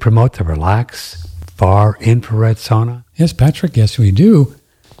 We promote the Relax Far Infrared Sauna. Yes, Patrick, yes, we do.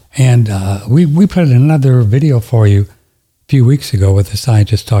 And we put another video for you a few weeks ago with a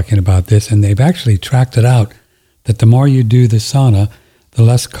scientist talking about this, and they've actually tracked it out that the more you do the sauna, the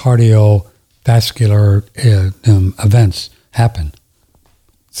less cardiovascular events happen.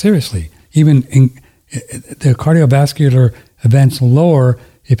 Seriously, even the cardiovascular events lower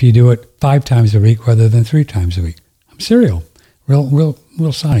if you do it 5 times a week rather than 3 times a week. I'm serial, real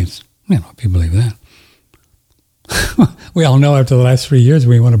science. If you believe that. We all know after the last 3 years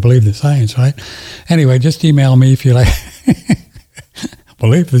we want to believe the science, right? Anyway, just email me if you like.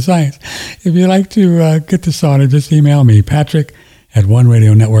 Believe the science. If you like to get the sauna, just email me, Patrick at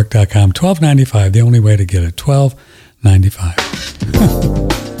oneradionetwork.com. $12.95, the only way to get it.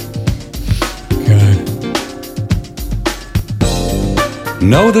 $12.95. Good.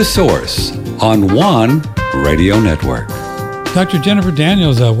 Know the Source on One Radio Network. Dr. Jennifer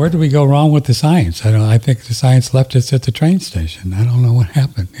Daniels, where do we go wrong with the science? I think the science left us at the train station. I don't know what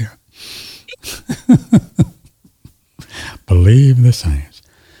happened here. Believe the science.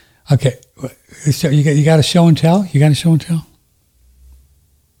 Okay, so you got a show and tell? You got a show and tell?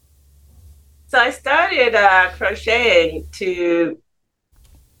 So I started crocheting to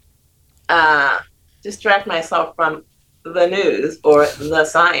distract myself from the news or the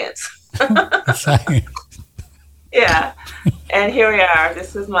science. The science. Yeah, and here we are.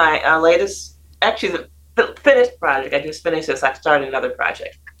 This is my latest, actually the finished project. I just finished this. I started another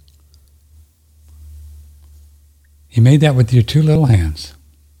project. You made that with your two little hands.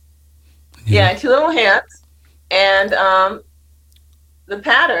 Yeah, two little hands. And the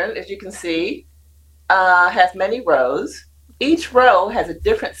pattern, as you can see, has many rows. Each row has a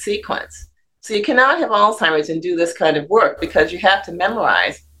different sequence. So you cannot have Alzheimer's and do this kind of work because you have to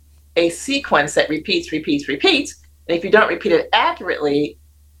memorize a sequence that repeats. And if you don't repeat it accurately,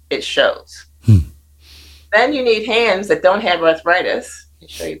 it shows. Then you need hands that don't have arthritis. Let me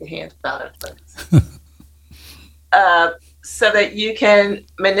show you the hands without arthritis. So that you can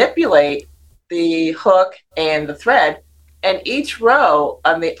manipulate the hook and the thread. And each row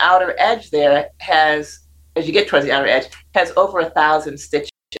on the outer edge there has, as you get towards the outer edge, has over 1,000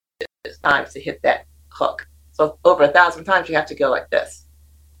 stitches times to hit that hook. So over 1,000 times you have to go like this.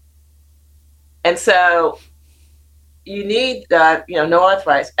 And so you need, no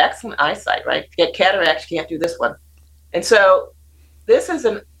arthritis, excellent eyesight, right? To get cataracts, you can't do this one. And so this is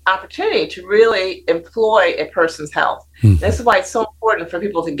an opportunity to really employ a person's health. This is why it's so important for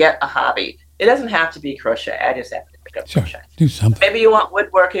people to get a hobby. It doesn't have to be crochet. I just have to pick up crochet. Do something. Maybe you want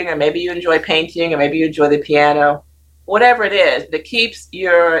woodworking, or maybe you enjoy painting, or maybe you enjoy the piano. Whatever it is, but it keeps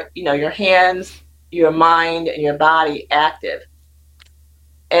your hands, your mind, and your body active.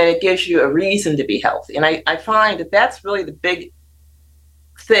 And it gives you a reason to be healthy. And I find that that's really the big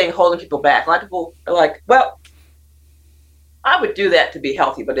thing holding people back. A lot of people are like, well, I would do that to be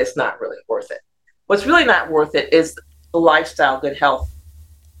healthy, but it's not really worth it. What's really not worth it is the lifestyle good health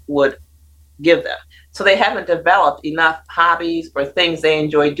would give them. So they haven't developed enough hobbies or things they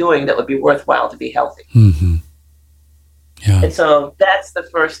enjoy doing that would be worthwhile to be healthy. Mm-hmm. Yeah. And so that's the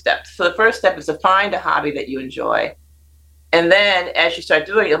first step. So the first step is to find a hobby that you enjoy. And then as you start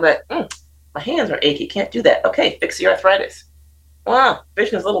doing it, you'll be like, my hands are achy, can't do that. Okay, fix the arthritis. Wow,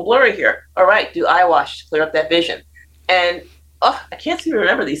 vision is a little blurry here. All right, do eye wash to clear up that vision. And, I can't seem to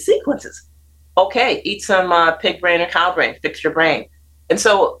remember these sequences. Okay, eat some pig brain or cow brain, fix your brain. And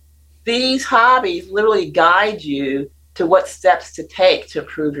so these hobbies literally guide you to what steps to take to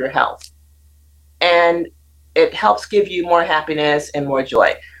improve your health. And it helps give you more happiness and more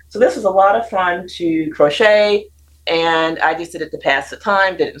joy. So this was a lot of fun to crochet, and I just did it to pass the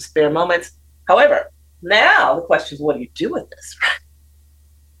time, did it in spare moments. However, now the question is, what do you do with this?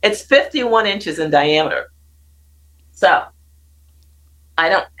 It's 51 inches in diameter. So I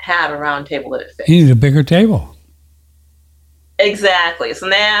don't have a round table that it fits. You need a bigger table. Exactly. So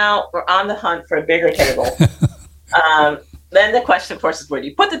now we're on the hunt for a bigger table. Then the question, of course, is where do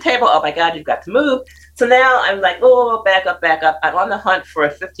you put the table? Oh my God, you've got to move. So now I'm like, back up. I'm on the hunt for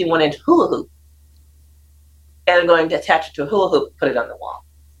a 51-inch hula hoop. And I'm going to attach it to a hula hoop and put it on the wall.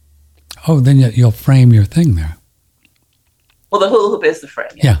 Oh, then you'll frame your thing there. Well, the hula hoop is the frame.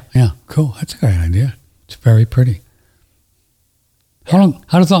 Yeah, cool. That's a great idea. It's very pretty. Yeah.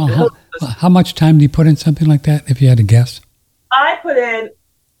 How much time do you put in something like that, if you had to guess?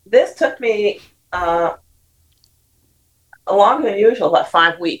 This took me longer than usual, about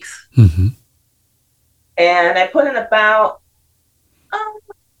 5 weeks. Mm-hmm. And I put in about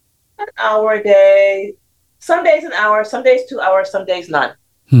an hour a day. Some days an hour, some days 2 hours, some days none.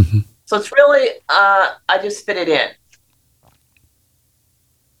 Mm-hmm. So it's really, I just fit it in.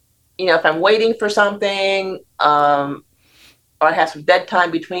 If I'm waiting for something, or I have some dead time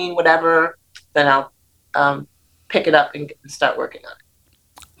between whatever, then I'll pick it up and start working on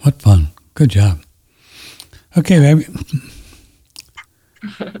it. What fun. Good job. Okay, baby.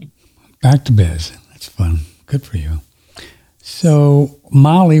 Back to biz. That's fun. Good for you. So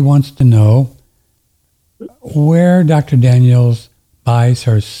Molly wants to know where Dr. Daniels buys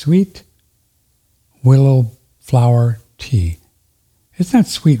her sweet willow flower tea. It's not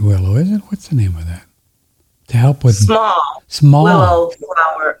sweet willow, is it? What's the name of that? to help with small willow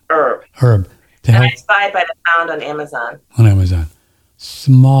flower herb. to And help it's buy by the pound on Amazon. on Amazon.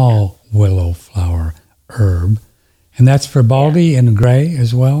 Small willow flower herb, and that's for baldy and gray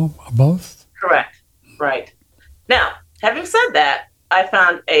as well, both. Correct. Right. Now, having said that, I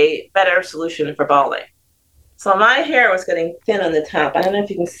found a better solution for balding. So my hair was getting thin on the top. I don't know if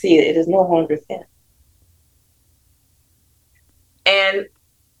you can see it. It is no longer thin. And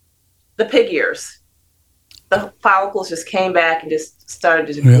the pig ears, the follicles just came back and just started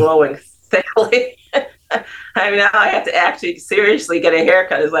just growing thickly. I mean, now I have to actually seriously get a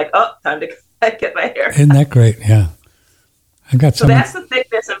haircut. It's like, oh, time to get my hair. Isn't that great? Yeah. I got So that's the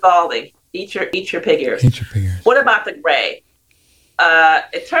thickness of balding. Eat your pig ears. Eat your pig ears. What about the gray?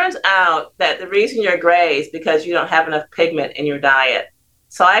 It turns out that the reason you're gray is because you don't have enough pigment in your diet.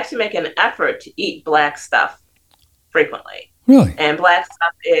 So I actually make an effort to eat black stuff frequently. Really? And black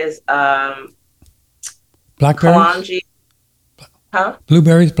stuff is blackberries? Kalonji. Huh?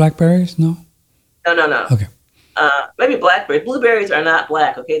 Blueberries, blackberries? No? No. Okay. Maybe blackberries. Blueberries are not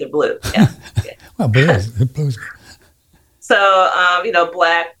black, okay? They're blue. Yeah. Okay. Well, blue's good. So,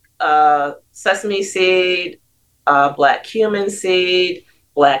 black sesame seed, black cumin seed,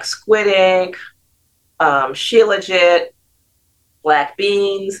 black squid ink, shilajit, black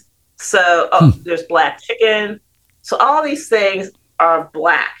beans. So, there's black chicken. So all these things are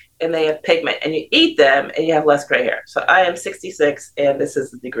black and they have pigment, and you eat them and you have less gray hair. So I am 66 and this is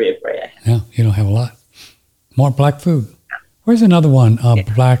the degree of gray I have. Yeah, you don't have a lot. More black food. Where's another one?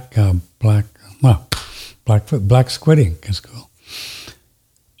 Black squid ink is cool.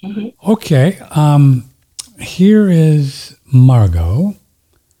 Mm-hmm. Okay. Here is Margot.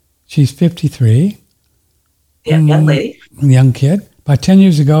 She's 53. Yeah, young lady. Young kid. About 10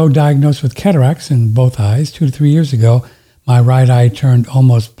 years ago, diagnosed with cataracts in both eyes. 2 to 3 years ago, my right eye turned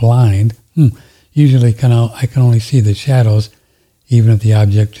almost blind. Usually I can only see the shadows, even if the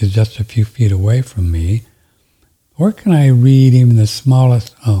object is just a few feet away from me. Where can I read even the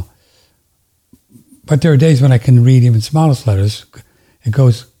smallest? But there are days when I can read even smallest letters. It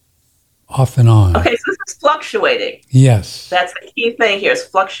goes off and on. Okay, so this is fluctuating. Yes. That's the key thing here is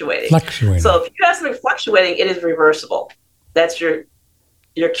fluctuating. Fluctuating. So if you have something fluctuating, it is reversible. That's your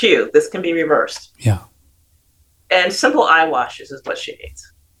cue. This can be reversed. Yeah. And simple eye washes is what she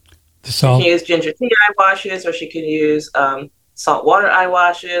needs. The salt. She can use ginger tea eye washes, or she can use salt water eye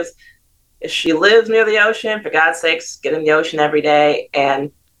washes. If she lives near the ocean, for God's sakes, get in the ocean every day.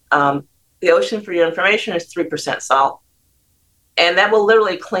 And the ocean, for your information, is 3% salt. And that will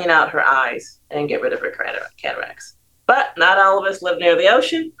literally clean out her eyes and get rid of her cataracts. But not all of us live near the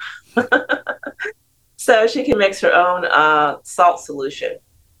ocean. So she can mix her own salt solution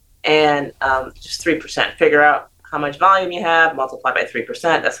and just 3%. Figure out how much volume you have, multiply by 3%.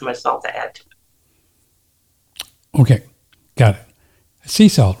 That's how much salt to add to it. Okay, got it. Sea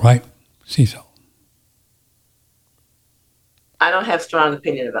salt, right? Sea salt. I don't have strong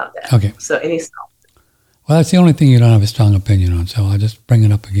opinion about that. Okay. So any salt. Well, that's the only thing you don't have a strong opinion on, so I'll just bring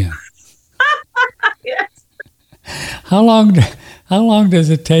it up again. Yes. How long does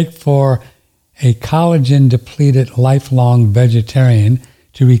it take for a collagen-depleted lifelong vegetarian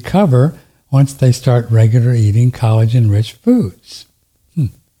to recover once they start regular eating collagen-rich foods?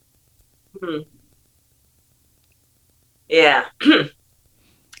 Yeah.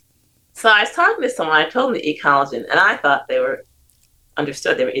 So I was talking to someone, I told them to eat collagen, and I thought they were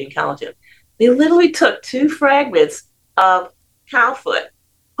understood they were eating collagen. They literally took 2 fragments of cow foot,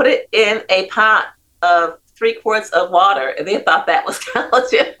 put it in a pot of 3 quarts of water, and they thought that was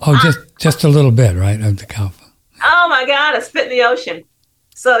collagen. Oh, just a little bit, right, of the cow foot. Oh my God, it's spit in the ocean.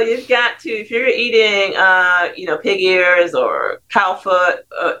 So you've got to, if you're eating, pig ears or cow foot,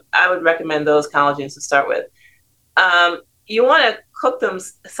 I would recommend those collagens to start with. You want to cook them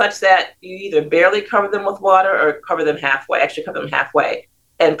such that you either barely cover them with water or cover them halfway,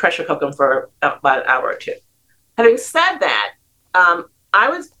 and pressure cook them for about an hour or 2. Having said that, I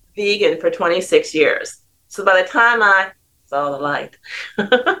was vegan for 26 years. So by the time I saw the light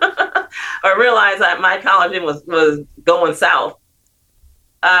or realized that my collagen was going south,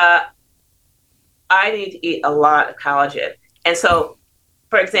 I need to eat a lot of collagen. And so,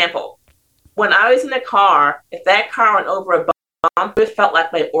 for example, when I was in the car, if that car went over a bump, it felt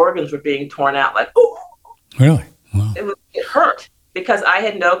like my organs were being torn out. Like, ooh. Really? Wow. It hurt because I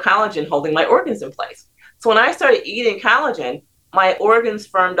had no collagen holding my organs in place. So when I started eating collagen, my organs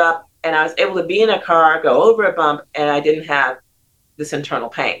firmed up and I was able to be in a car, go over a bump, and I didn't have this internal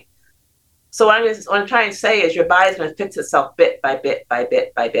pain. So what I'm trying to say is your body's going to fix itself bit by bit by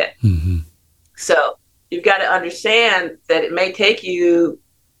bit by bit. Mm-hmm. So you've got to understand that it may take you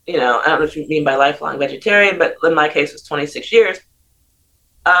I don't know what you mean by lifelong vegetarian, but in my case, it was 26 years.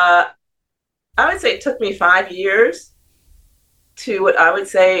 I would say it took me 5 years to what I would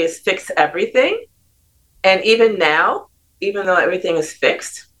say is fix everything. And even now, even though everything is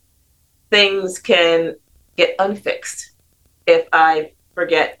fixed, things can get unfixed if I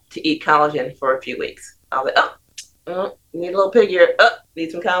forget to eat collagen for a few weeks. I'll be, need a little pig ear.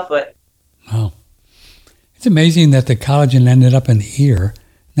 Need some cow foot. Wow. It's amazing that the collagen ended up in the ear.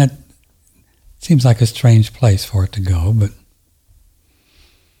 That seems like a strange place for it to go, but...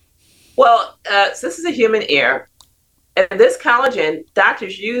 Well, so this is a human ear. And this collagen,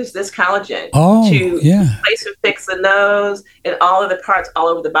 doctors use this collagen to replace and fix the nose and all of the parts all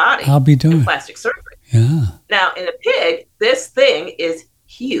over the body. I'll be doing plastic surgery. Yeah. Now, in a pig, this thing is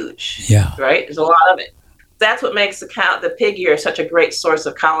huge. Yeah. Right? There's a lot of it. That's what makes the pig ear such a great source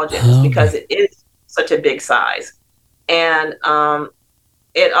of collagen, is because it is such a big size. And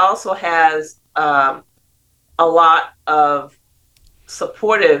it also has a lot of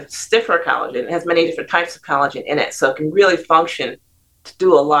supportive, stiffer collagen. It has many different types of collagen in it, so it can really function to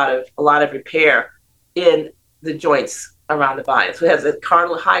do a lot of repair in the joints around the body. So it has a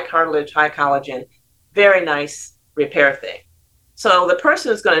high cartilage, high collagen, very nice repair thing. So the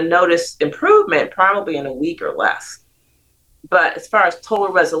person is going to notice improvement probably in a week or less. But as far as total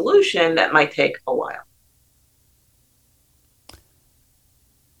resolution, that might take a while.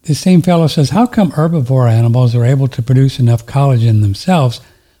 The same fellow says, how come herbivore animals are able to produce enough collagen themselves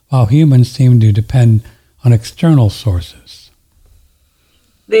while humans seem to depend on external sources?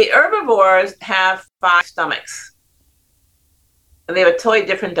 The herbivores have 5 stomachs, and they have a totally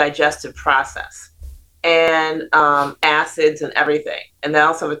different digestive process and acids and everything. And they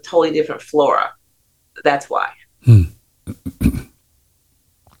also have a totally different flora. That's why. Now,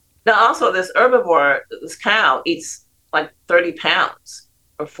 also, this herbivore, this cow, eats like 30 pounds.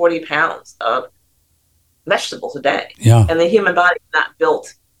 Or 40 pounds of vegetables a day. Yeah. And the human body is not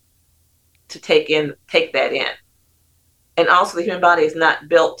built to take that in. And also the human body is not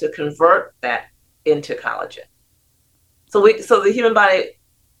built to convert that into collagen. So the human body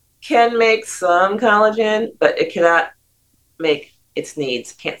can make some collagen, but it cannot make its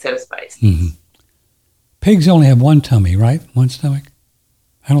needs, can't satisfy its needs. Pigs only have one tummy, right? One stomach?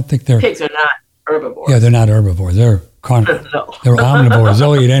 I don't think Pigs are not herbivores. Yeah, they're not herbivores. They're carnivores. No. They're omnivores.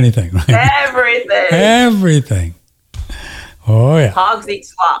 They'll eat anything, right? Everything. Oh, yeah. Hogs eat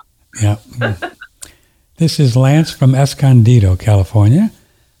slop. Yeah. This is Lance from Escondido, California.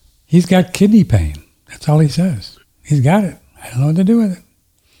 He's got kidney pain. That's all he says. He's got it. I don't know what to do with it.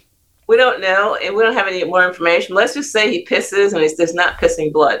 We don't know, and we don't have any more information. Let's just say he pisses and there's not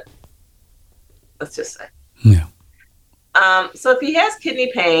pissing blood. Let's just say. Yeah. So if he has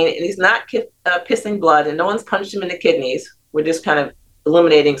kidney pain and he's not pissing blood and no one's punched him in the kidneys, we're just kind of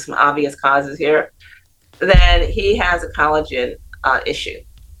eliminating some obvious causes here, then he has a collagen issue.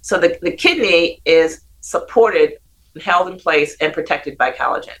 So the kidney is supported, held in place, and protected by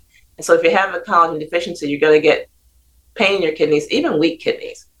collagen. And so if you have a collagen deficiency, you're going to get pain in your kidneys, even weak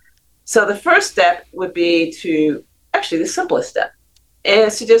kidneys. So the first step would be the simplest step,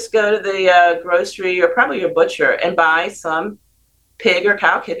 is to just go to the grocery or probably your butcher and buy some pig or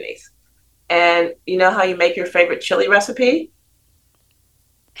cow kidneys. And you know how you make your favorite chili recipe?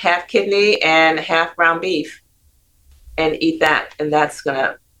 Half kidney and half ground beef, and eat that. And that's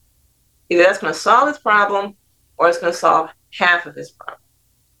going to solve his problem, or it's going to solve half of his problem.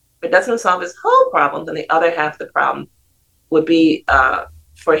 If it doesn't solve his whole problem, then the other half of the problem would be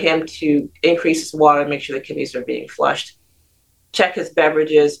for him to increase his water, make sure the kidneys are being flushed. Check his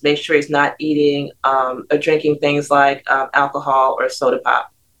beverages, make sure he's not eating or drinking things like alcohol or soda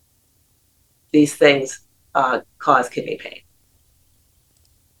pop. These things cause kidney pain.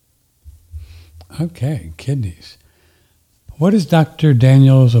 Okay, kidneys. What is Dr.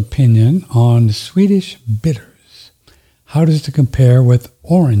 Daniels' opinion on the Swedish bitters? How does it compare with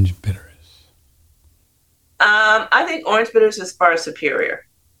orange bitters? I think orange bitters is far superior.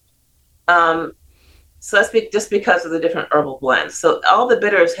 So that's just because of the different herbal blends. So all the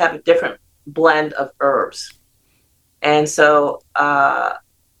bitters have a different blend of herbs. And so I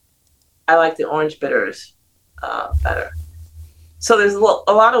like the orange bitters better. So there's a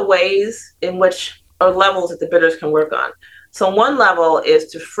lot of ways in which, or levels that the bitters can work on. So one level is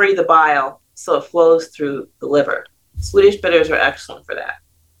to free the bile so it flows through the liver. Swedish bitters are excellent for that.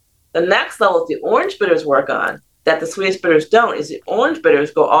 The next level that the orange bitters work on, that the Swedish bitters don't, is the orange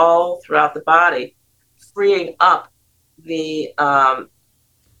bitters go all throughout the body, freeing up the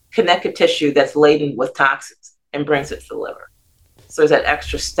connective tissue that's laden with toxins and brings it to the liver. So there's that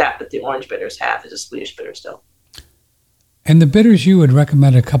extra step that the orange bitters have that the Swedish bitters don't. And the bitters you would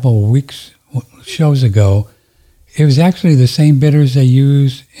recommend a couple of shows ago, it was actually the same bitters they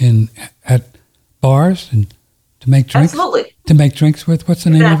use at bars and to make drinks. Absolutely. To make drinks with. What's the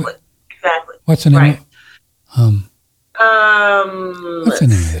name of it? Exactly. What's the name Right. of it? What's the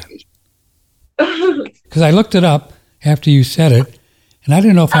name of it? Because I looked it up after you said it, and I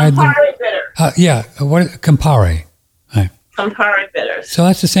didn't know if I had Campari bitter. yeah, Campari. Right. Campari bitters. So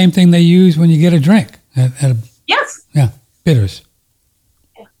that's the same thing they use when you get a drink. Yes. Yeah, bitters.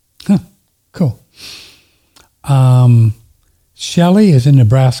 Yeah. Huh, cool. Shelley is in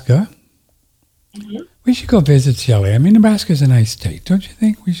Nebraska. Mm-hmm. We should go visit Shelley. I mean, Nebraska's a nice state. Don't you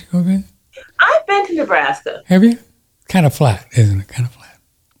think we should go visit? I've been to Nebraska. Have you? Kind of flat, isn't it? Kind of flat.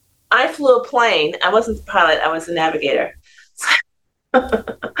 I flew a plane. I wasn't the pilot. I was the navigator.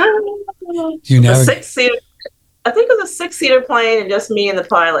 You A six-seater. I think it was a 6-seater plane and just me and the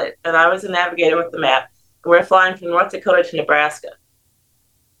pilot. And I was the navigator with the map. And we're flying from North Dakota to Nebraska.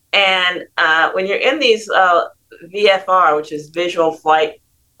 And when you're in these VFR, which is visual flight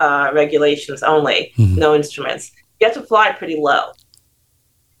regulations only, no instruments, you have to fly pretty low.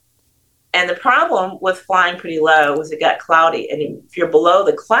 And the problem with flying pretty low was it got cloudy. And if you're below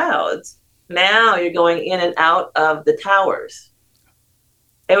the clouds, now you're going in and out of the towers.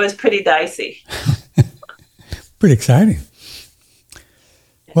 It was pretty dicey. Pretty exciting.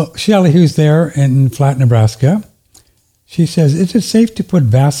 Well, Shelley, who's there in Flat, Nebraska, she says, is it safe to put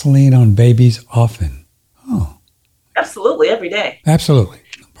Vaseline on babies often? Oh. Absolutely, every day. Absolutely.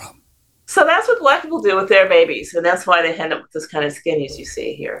 No problem. So that's what Black people do with their babies. And that's why they end up with this kind of skin as you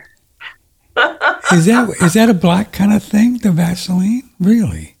see here. Is that a Black kind of thing, the Vaseline?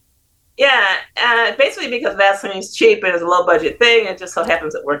 Really? Yeah, basically because Vaseline is cheap and it's a low budget thing. It just so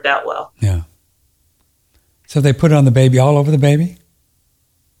happens it worked out well. Yeah. So they put it on the baby, all over the baby?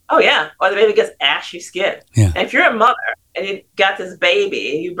 Oh, yeah. Or the baby gets ashy skin. Yeah. And if you're a mother and you got this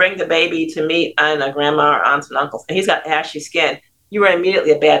baby, and you bring the baby to meet a grandma or aunts and uncles, and he's got ashy skin, you are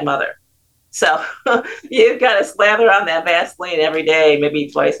immediately a bad mother. So you've got to slather on that Vaseline every day, maybe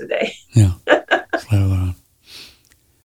twice a day. Yeah.